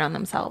people are hard on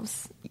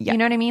themselves. Yeah. You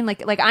know what I mean?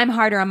 Like I'm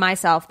harder on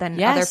myself than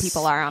Yes. other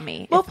people are on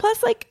me. Well,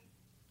 plus, like,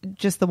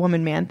 just the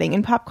woman man thing.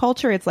 In pop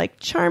culture, it's like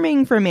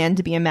charming for a man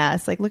to be a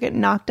mess. Like look at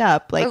Knocked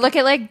Up. Like Or look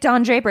at like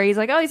Don Draper. He's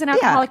like, oh, he's an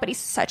alcoholic, Yeah. but he's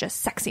such a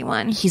sexy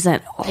one. He's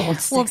an old,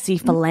 sexy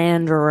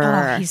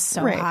philanderer. Oh, he's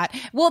so Right. hot.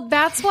 Well,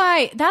 that's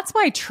why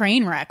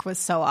Trainwreck was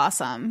so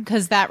awesome,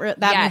 because that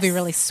Yes. movie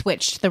really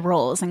switched the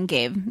roles and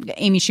gave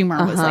Amy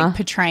Schumer was like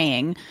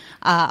portraying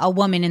a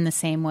woman in the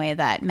same way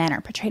that men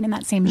are portrayed in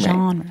that same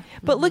genre.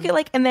 But look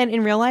at and then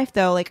in real life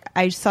though, like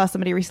I saw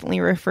somebody recently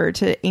refer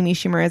to Amy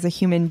Schumer as a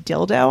human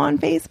dildo on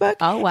Facebook.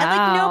 Oh, wow. And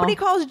like nobody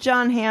calls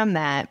John Hamm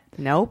that.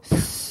 Nope.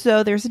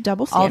 So there's a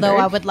double standard. Although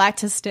I would like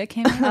to stick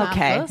him in that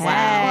Okay. pussy.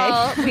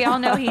 Well, we all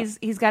know he's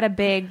got a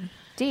big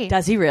D.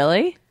 Does he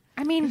really?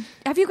 I mean,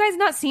 have you guys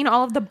not seen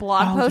all of the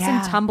blog posts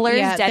yeah. and Tumblrs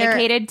Yeah, they're-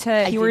 dedicated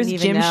to he wears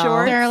didn't even gym know.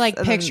 shorts. There are like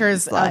and then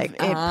pictures it's like,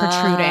 of it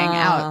protruding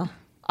out.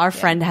 Our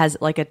friend has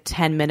like a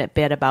 10-minute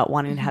bit about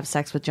wanting to have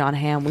sex with John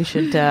Hamm. We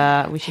should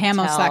tell.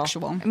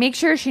 Homosexual. Make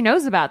sure she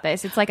knows about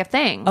this. It's like a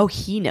thing. Oh,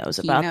 he knows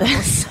He about knows.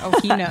 this. Oh,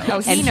 he knows. Oh,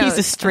 he And knows. he's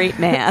a straight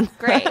man.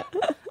 Great.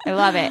 I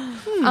love it.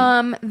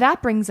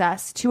 That brings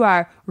us to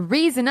our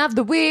Reason of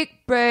the Week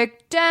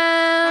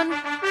breakdown.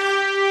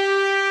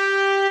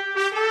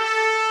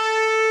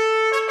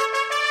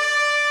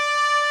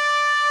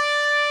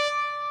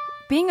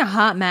 Being a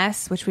hot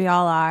mess, which we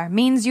all are,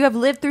 means you have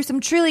lived through some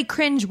truly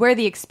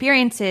cringe-worthy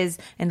experiences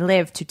and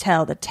lived to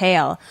tell the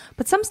tale.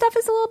 But some stuff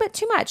is a little bit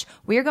too much.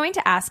 We are going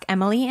to ask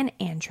Emily and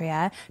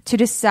Andrea to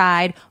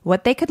decide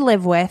what they could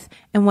live with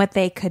and what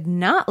they could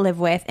not live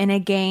with in a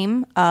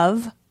game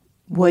of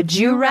Would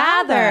You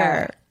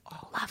Rather?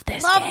 Oh, love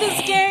this Love game.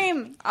 this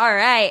game. All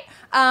right.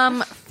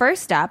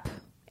 First up,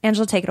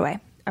 Angela, take it away.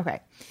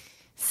 Okay.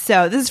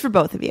 So this is for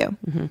both of you.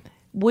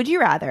 Would you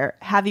rather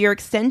have your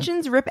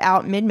extensions rip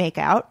out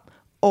mid-makeout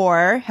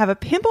or have a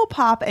pimple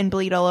pop and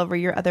bleed all over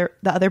the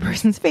other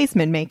person's face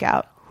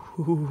mid-makeout?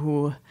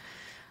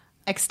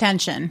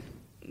 Extension.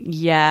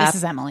 Yeah. This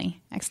is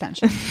Emily.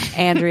 Extension.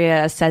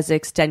 Andrea says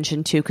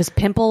extension too, because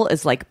pimple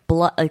is like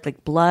blood,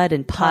 like blood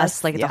and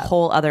pus, like it's yeah. a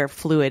whole other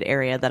fluid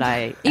area that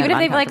I Even am if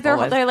they've like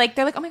uncomfortable with. they're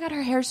like, oh my god,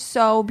 her hair's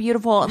so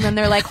beautiful, and then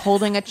they're like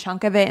holding a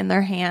chunk of it in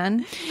their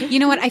hand. You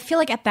know what? I feel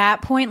like at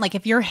that point, like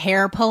if you're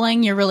hair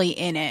pulling, you're really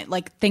in it.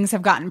 Like things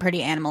have gotten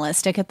pretty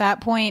animalistic at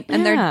that point.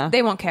 And Yeah.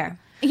 they won't care.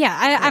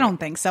 Yeah, I don't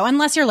think so.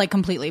 Unless you're like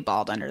completely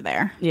bald under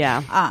there. Yeah.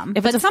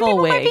 If But it's a some full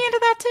people might wig. be into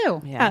that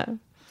too. Yeah.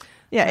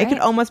 Yeah, it could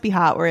almost be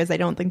hot, whereas I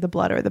don't think the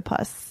blood or the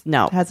pus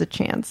No. has a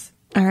chance.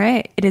 All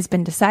right, it has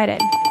been decided.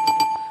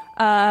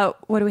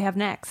 What do we have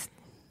next?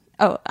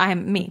 Oh,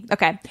 I'm me.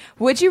 Okay.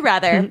 Would you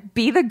rather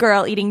be the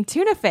girl eating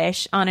tuna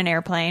fish on an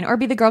airplane or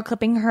be the girl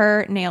clipping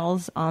her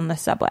nails on the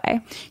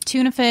subway?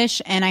 Tuna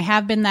fish, and I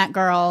have been that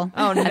girl.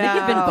 Oh, no. I think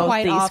you've been both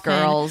Quite these often.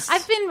 girls.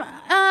 I've been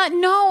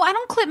no, I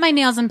don't clip my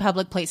nails in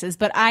public places,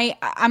 but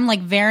I'm like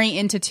very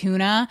into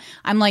tuna.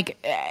 I'm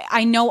like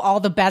I know all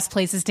the best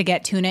places to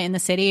get tuna in the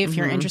city. If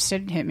you're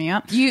interested, hit me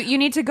up. You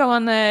need to go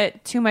on the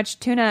Too Much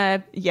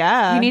Tuna.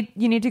 Yeah.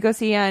 You need to go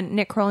see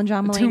Nick Kroll and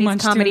John Too Mulaney's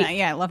much comedy. tuna.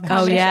 Yeah, I love that.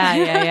 Oh shit.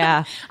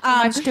 yeah. Too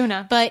much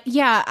tuna. But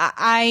yeah,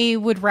 I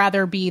would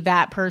rather be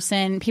that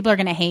person. People are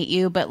going to hate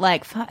you, but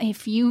like,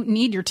 if you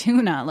need your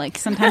tuna, like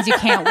sometimes you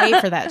can't wait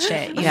for that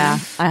shit. you know? Yeah,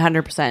 I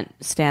 100%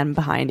 stand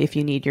behind if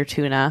you need your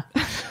tuna.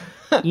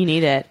 You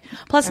need it.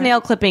 Plus, nail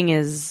clipping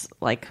is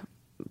like,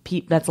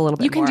 that's a little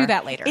bit You can more do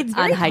that later. It's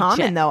very unhygienic.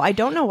 common, though. I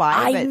don't know why.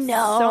 I but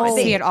know. So I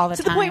see it all the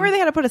to the time. point where they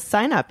had to put a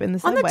sign up in the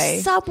On subway.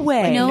 the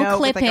subway. no know,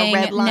 with, like, a clipping,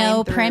 red line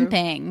no through.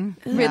 primping.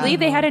 Really?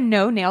 They had a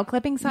no nail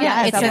clipping sign? Yeah,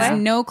 on it the says subway?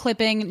 no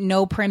clipping,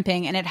 no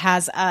primping, and it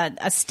has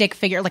a stick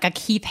figure, like a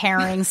Keith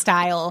Haring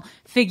style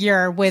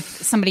figure with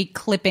somebody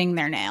clipping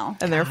their nail.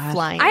 and they're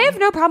flying. I have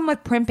no problem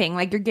with primping.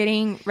 Like you're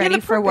getting ready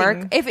the for work.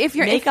 primping. If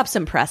you're Makeup's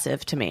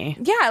impressive to me.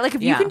 like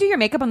if you Yeah. can do your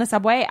makeup on the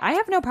subway, I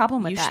have no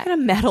problem with You that. should get a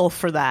medal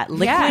for that.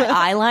 Liquid Yeah.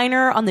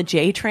 eyeliner on the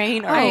J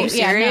train. Are you yeah, no,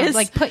 serious?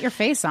 like put your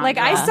face on. Like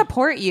girl. I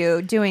support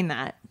you doing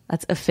that.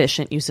 That's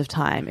efficient use of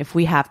time. If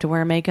we have to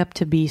wear makeup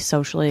to be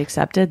socially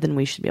accepted, then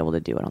we should be able to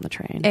do it on the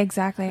train.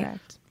 Exactly.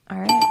 All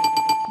right.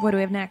 What do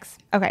we have next?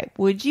 Okay.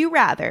 Would you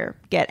rather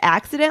get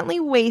accidentally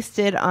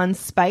wasted on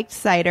spiked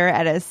cider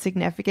at a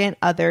significant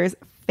other's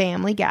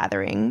family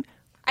gathering?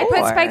 I put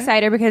or- spiked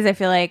cider because I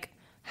feel like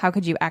how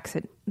could you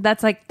accident?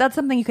 That's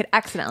something you could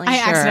accidentally. I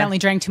Sure. accidentally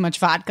drank too much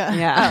vodka.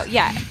 Yeah. Oh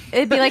yeah,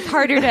 it'd be like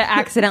harder to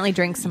accidentally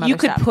drink some. You other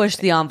could stuff. push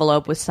the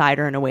envelope with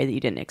cider in a way that you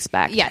didn't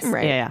expect. Yes.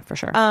 Right. Yeah, for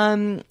sure.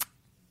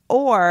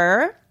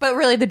 Or but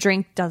really the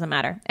drink doesn't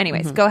matter.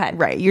 Anyways, go ahead.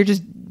 right, you're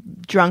just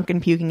drunk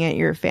and puking at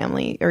your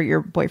family or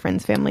your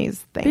boyfriend's family's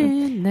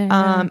thing.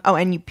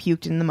 And you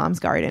puked in the mom's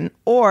garden.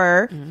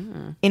 Or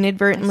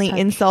inadvertently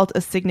insult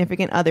a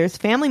significant other's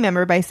family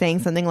member by saying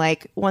something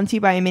like, once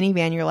you buy a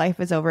minivan, your life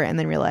is over, and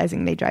then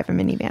realizing they drive a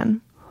minivan.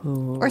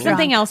 Or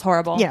something else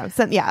horrible. Yeah.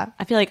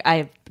 I feel like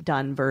I've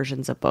done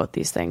versions of both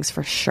these things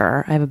for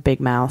sure. I have a big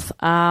mouth.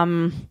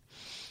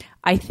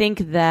 I think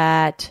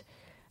that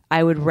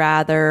I would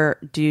rather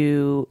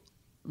do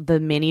the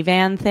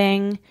minivan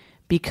thing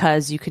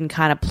because you can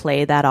kind of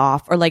play that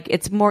off, or like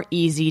it's more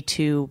easy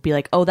to be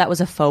like, oh, that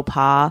was a faux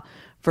pas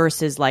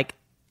versus like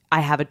I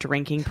have a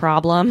drinking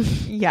problem.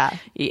 Yeah.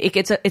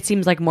 It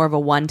seems like more of a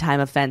one-time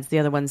offense. The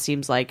other one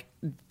seems like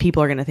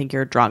people are going to think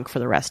you're drunk for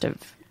the rest of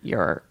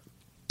your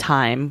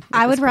time. with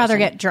I would this rather person.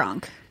 get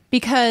drunk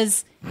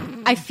because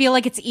I feel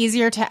like it's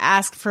easier to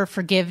ask for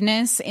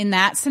forgiveness in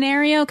that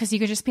scenario because you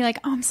could just be like,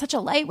 oh, I'm such a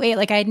lightweight.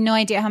 Like, I had no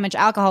idea how much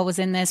alcohol was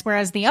in this.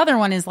 Whereas the other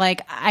one is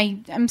like,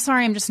 I'm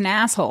sorry, I'm just an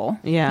asshole.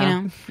 Yeah. You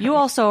know? You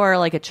also are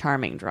like a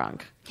charming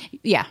drunk.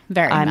 Yeah,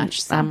 very I'm,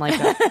 much so. I'm like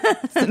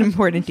It's an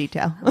important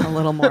detail. a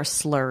little more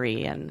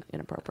slurry and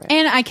inappropriate.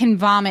 And I can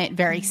vomit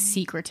very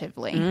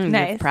secretively.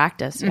 Nice.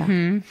 Practice. Yeah.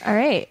 All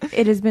right,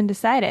 it has been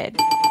decided.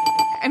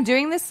 I'm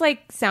doing this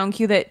like sound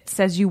cue that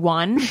says you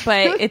won,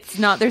 but it's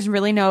not. There's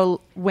really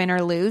no win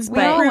or lose. We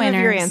But approve of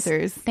your winners.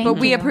 answers. Thank but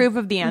we you. approve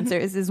of the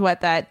answers is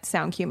what that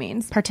sound cue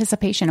means.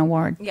 Participation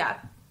award. Yeah.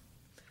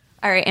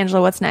 All right,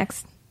 Angela, what's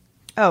next?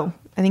 Oh,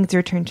 I think it's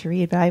your turn to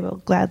read, but I will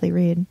gladly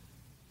read.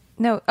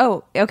 No.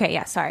 Oh, okay.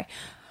 Yeah. Sorry.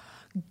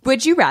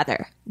 Would you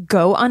rather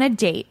go on a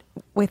date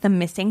with a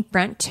missing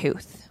front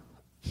tooth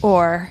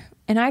or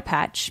an eye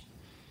patch?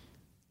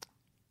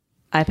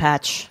 Eye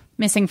patch.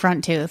 Missing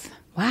front tooth.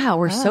 Wow,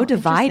 we're so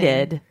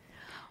divided.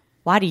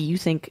 Why do you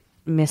think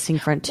missing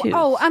front tooth?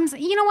 Oh,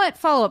 you know what?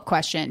 Follow-up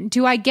question.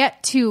 Do I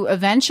get to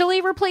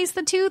eventually replace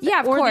the tooth?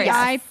 Yeah, of or course. The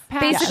eye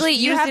patch? Basically, You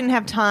you just have didn't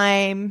have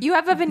time. you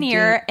have a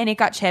veneer and it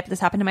got chipped. This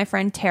happened to my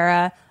friend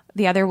Tara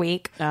the other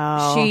week.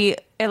 Oh.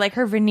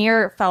 Her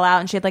veneer fell out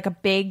and she had like a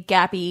big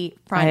gappy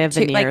front I have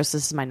tooth. veneers.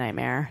 This is my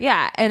nightmare.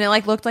 Yeah, and it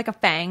like looked like a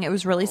fang. It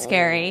was really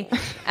scary.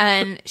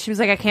 And she was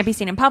like, I can't be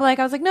seen in public.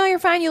 I was like, no, you're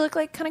fine. You look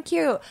like kind of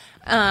cute.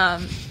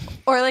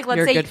 Or like, let's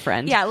You're a say, good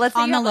friend. Yeah, let's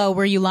say On you the have, low,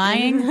 were you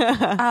lying?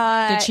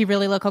 Did she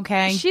really look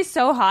okay? she's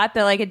so hot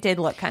that like it did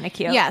look kind of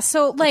cute. Yeah,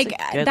 so like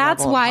good that's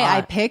level of why I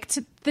hot. picked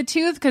the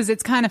tooth because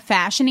it's kind of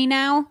fashiony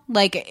now.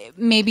 Like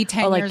maybe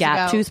 10 like years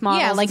gap ago. tooth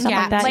models yeah, and like stuff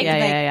like gap, that? like, Yeah,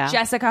 like- yeah, yeah.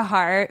 Jessica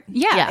Hart.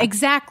 Yeah, Yeah.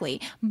 exactly.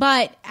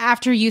 But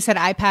after you said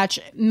eye patch,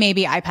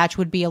 maybe eye patch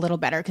would be a little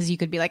better because you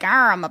could be like,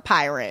 I'm a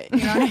pirate. You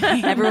know what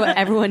I mean?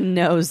 Everyone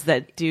knows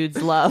that dudes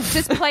love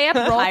Just play up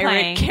role pirate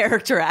playing.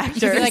 character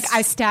actors. You'd be like,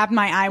 I stabbed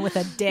my eye with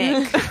a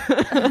dick.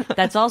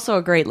 That's also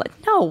a great.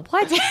 No,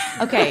 what?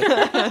 Okay.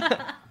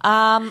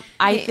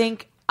 I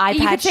think eye You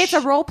patch. could say it's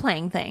a role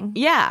playing thing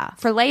Yeah,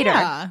 for later.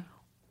 Yeah.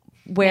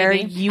 where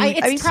Maybe. you.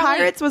 It's I mean, probably-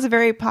 Pirates was a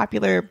very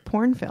popular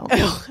porn film.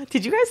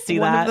 Did you guys see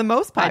One that? of the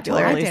most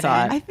popular. I totally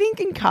saw it. I think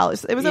in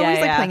college. It was always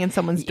like playing in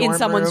someone's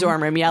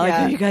dorm room. Yeah, like,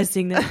 are you guys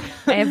seeing this?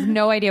 I have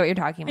no idea what you're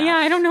talking about. Yeah,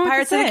 I don't know what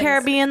Pirates this of the is.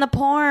 Caribbean, the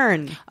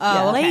porn.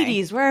 Oh, okay.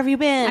 Ladies, where have you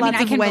been? I mean, Lots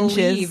I of can wenches.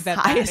 believe that.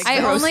 Highest that I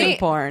exists. grossing only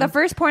porn. the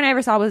first porn I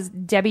ever saw was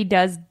Debbie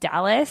Does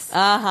Dallas.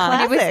 Uh-huh.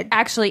 And it was Classic.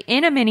 actually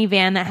in a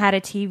minivan that had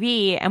a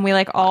TV, and we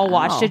like all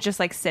watched it just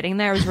like sitting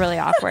there. It was really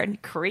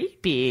awkward.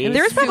 Creepy.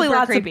 There was probably Super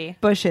lots creepy. of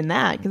bush in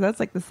that because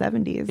that's like the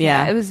 70s.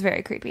 Yeah. It was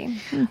very creepy.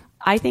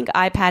 I think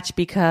eye patch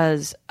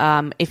because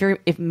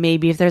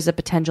if there's a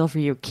potential for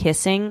you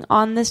kissing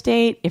on this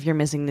date, if you're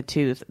missing the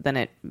tooth, then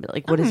it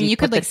like what is You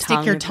could put like the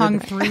stick your tongue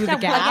the- through the Yeah,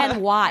 gap.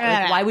 Again, why?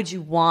 Like, why would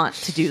you want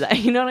to do that?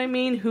 You know what I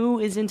mean? Who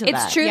is into that?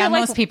 It's true Yeah, that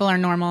like most people are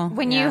normal.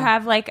 when you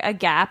have like a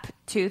gap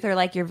tooth or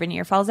like your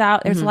veneer falls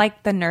out, there's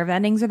like the nerve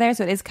endings are there,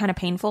 so it is kind of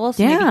painful.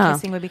 So maybe Yeah.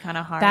 kissing would be kind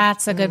of hard.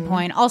 That's a good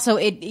point. Also,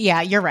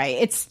 you're right.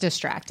 It's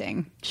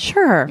distracting.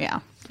 Sure. Yeah.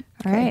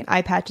 all right.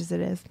 Eye patches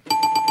it is.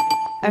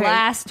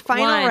 Last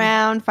Final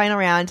one.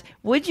 round.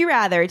 Would you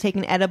rather take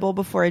an edible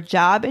before a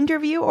job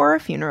interview or a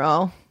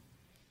funeral?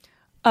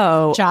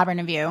 Oh, Job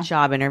interview.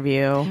 job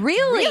interview.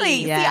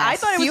 Really? See, I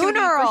thought it was going to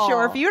be for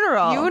sure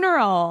funeral.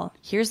 Funeral.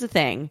 Here's the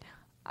thing.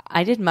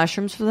 I did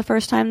mushrooms for the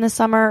first time this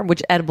summer,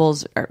 which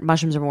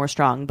mushrooms are more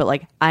strong. But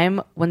like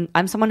I'm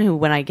someone who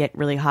when I get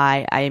really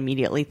high, I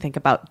immediately think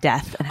about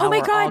death and how my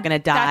we're God, all gonna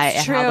die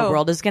that's and how the true.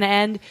 world is gonna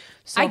end.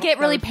 So I get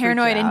really would freak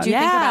paranoid you and out. do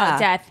think Yeah. about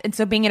death, and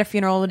so being at a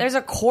funeral. There's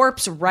a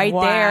corpse right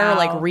there,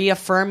 like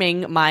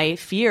reaffirming my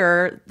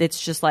fear.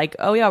 It's just like,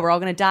 oh yeah, we're all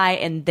gonna die,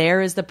 and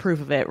there is the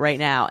proof of it right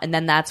now. And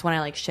then that's when I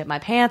like shit my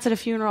pants at a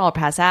funeral, or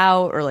pass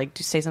out, or like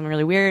say something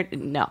really weird.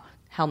 No,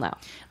 hell no.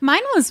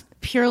 Mine was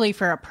purely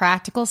for a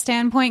practical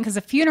standpoint because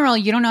a funeral,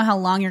 you don't know how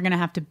long you're going to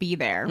have to be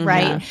there,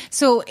 right?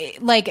 So,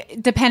 like,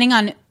 depending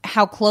on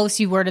how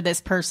close you were to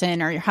this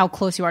person or how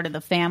close you are to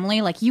the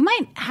family, like, you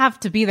might have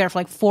to be there for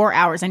like 4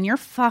 hours and you're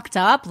fucked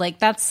up. Like,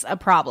 that's a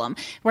problem.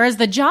 Whereas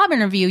the job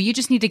interview, you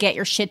just need to get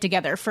your shit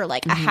together for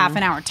like a half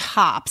an hour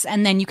tops,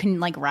 and then you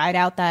can like ride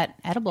out that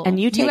edible. And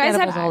you take guys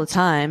edibles have all the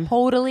time.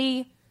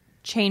 totally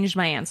changed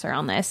my answer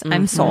on this.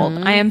 I'm sold.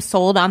 I am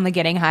sold on the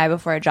getting high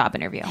before a job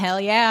interview.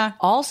 hell yeah.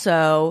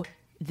 Also,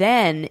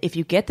 then if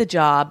you get the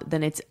job,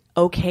 then it's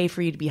okay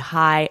for you to be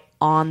high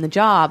on the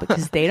job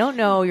because they don't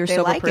know your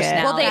sober like it.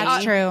 personality. Well,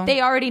 That's true. They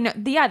already know.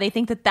 Yeah, they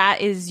think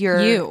that is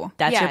your You.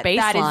 That's your That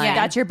is, baseline.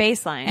 That's your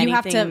baseline. You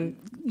have to,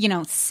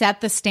 Anything- set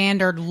the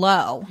standard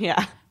low.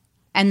 Yeah.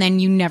 and then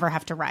you never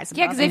have to rise above.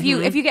 Yeah, because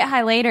if you get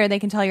high later, they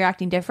can tell you're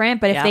acting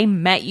different. But if they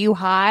met you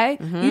high,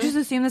 you just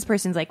assume this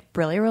person's like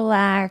really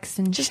relaxed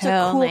and Just chill,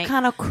 a cool like,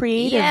 kind of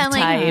creative like,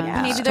 type.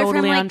 maybe they're Totally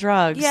from, like, on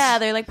drugs. Yeah,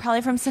 they're like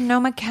probably from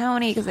Sonoma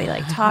County because they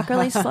like talk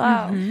really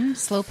slow.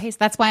 slow pace.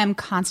 That's why I'm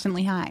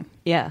constantly high.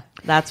 Yeah,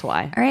 that's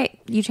why. All right,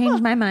 you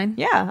changed my mind.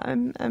 Yeah,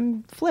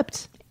 I'm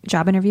flipped.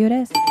 Job interview it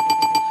is.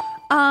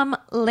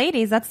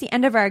 Ladies, that's the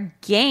end of our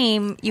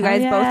game. You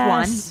guys both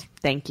won.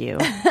 Thank you.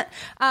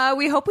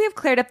 We hope we have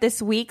cleared up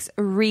this week's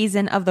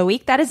reason of the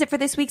week. That is it for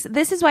this week's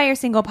This Is Why You're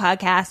Single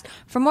podcast.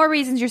 For more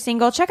reasons you're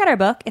single, check out our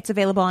book. It's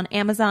available on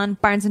Amazon,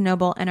 Barnes &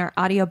 Noble, and our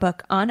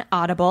audiobook on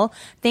Audible.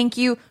 Thank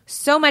you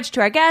so much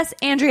to our guests,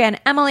 Andrea and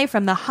Emily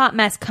from the Hot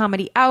Mess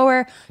Comedy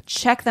Hour.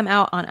 Check them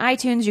out on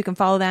iTunes. You can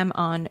follow them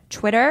on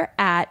Twitter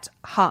at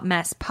Hot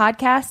Mess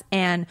Podcast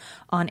and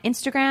on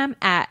Instagram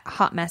at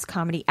Hot Mess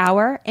Comedy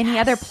Hour. Any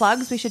other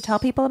plugs we should tell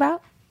people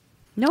about?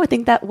 No, I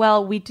think that,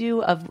 we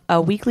do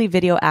a weekly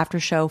video after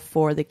show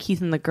for the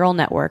Keith and the Girl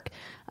Network,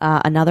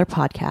 another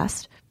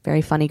podcast,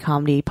 very funny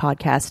comedy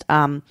podcast.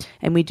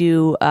 And we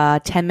do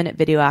a 10-minute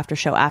video after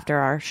show after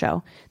our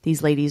show.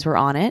 These ladies were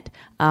on it.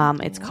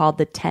 It's called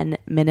the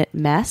 10-Minute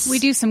Mess. We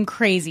do some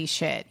crazy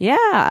shit.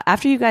 Yeah.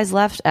 After you guys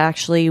left,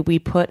 actually, we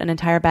put an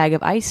entire bag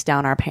of ice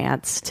down our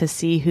pants to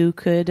see who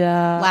could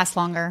Last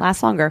longer. Oh,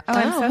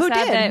 I'm so who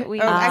sad did? that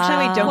we...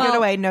 Actually, wait, don't give it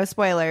away. No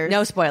spoilers.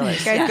 No spoilers.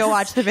 You guys go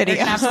watch the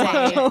video.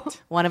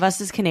 One of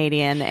us is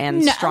Canadian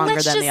and stronger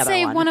let's than just the other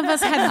say one. of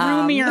us had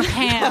roomier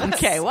pants.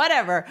 Okay,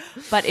 whatever.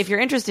 But if you're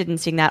interested in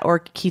seeing that or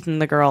Keith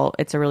and the Girl,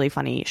 it's a really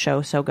funny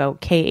show. So go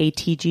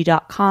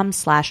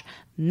katg.com/mess,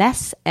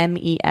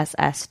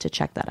 MESS to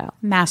check that out.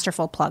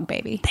 Masterful plug,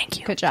 baby. Thank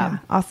you. Good job.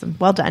 Awesome.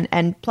 Well done.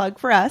 And plug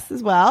for us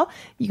as well.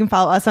 You can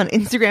follow us on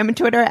Instagram and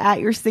Twitter at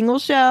Your Single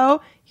Show.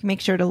 You can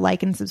make sure to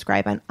like and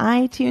subscribe on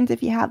iTunes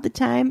if you have the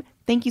time.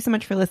 Thank you so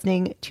much for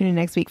listening. Tune in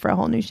next week for a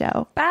whole new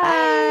show.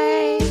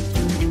 Bye.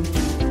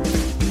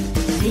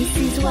 This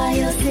is why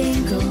you're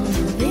single.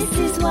 This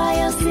is why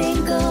you're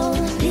single.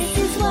 This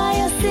is why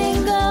you're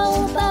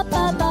single. Ba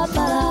ba ba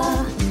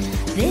ba.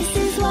 This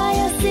is why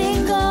you're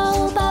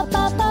single. Ba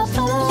ba ba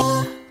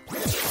ba.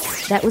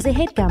 That was a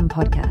HeadGum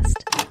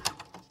podcast.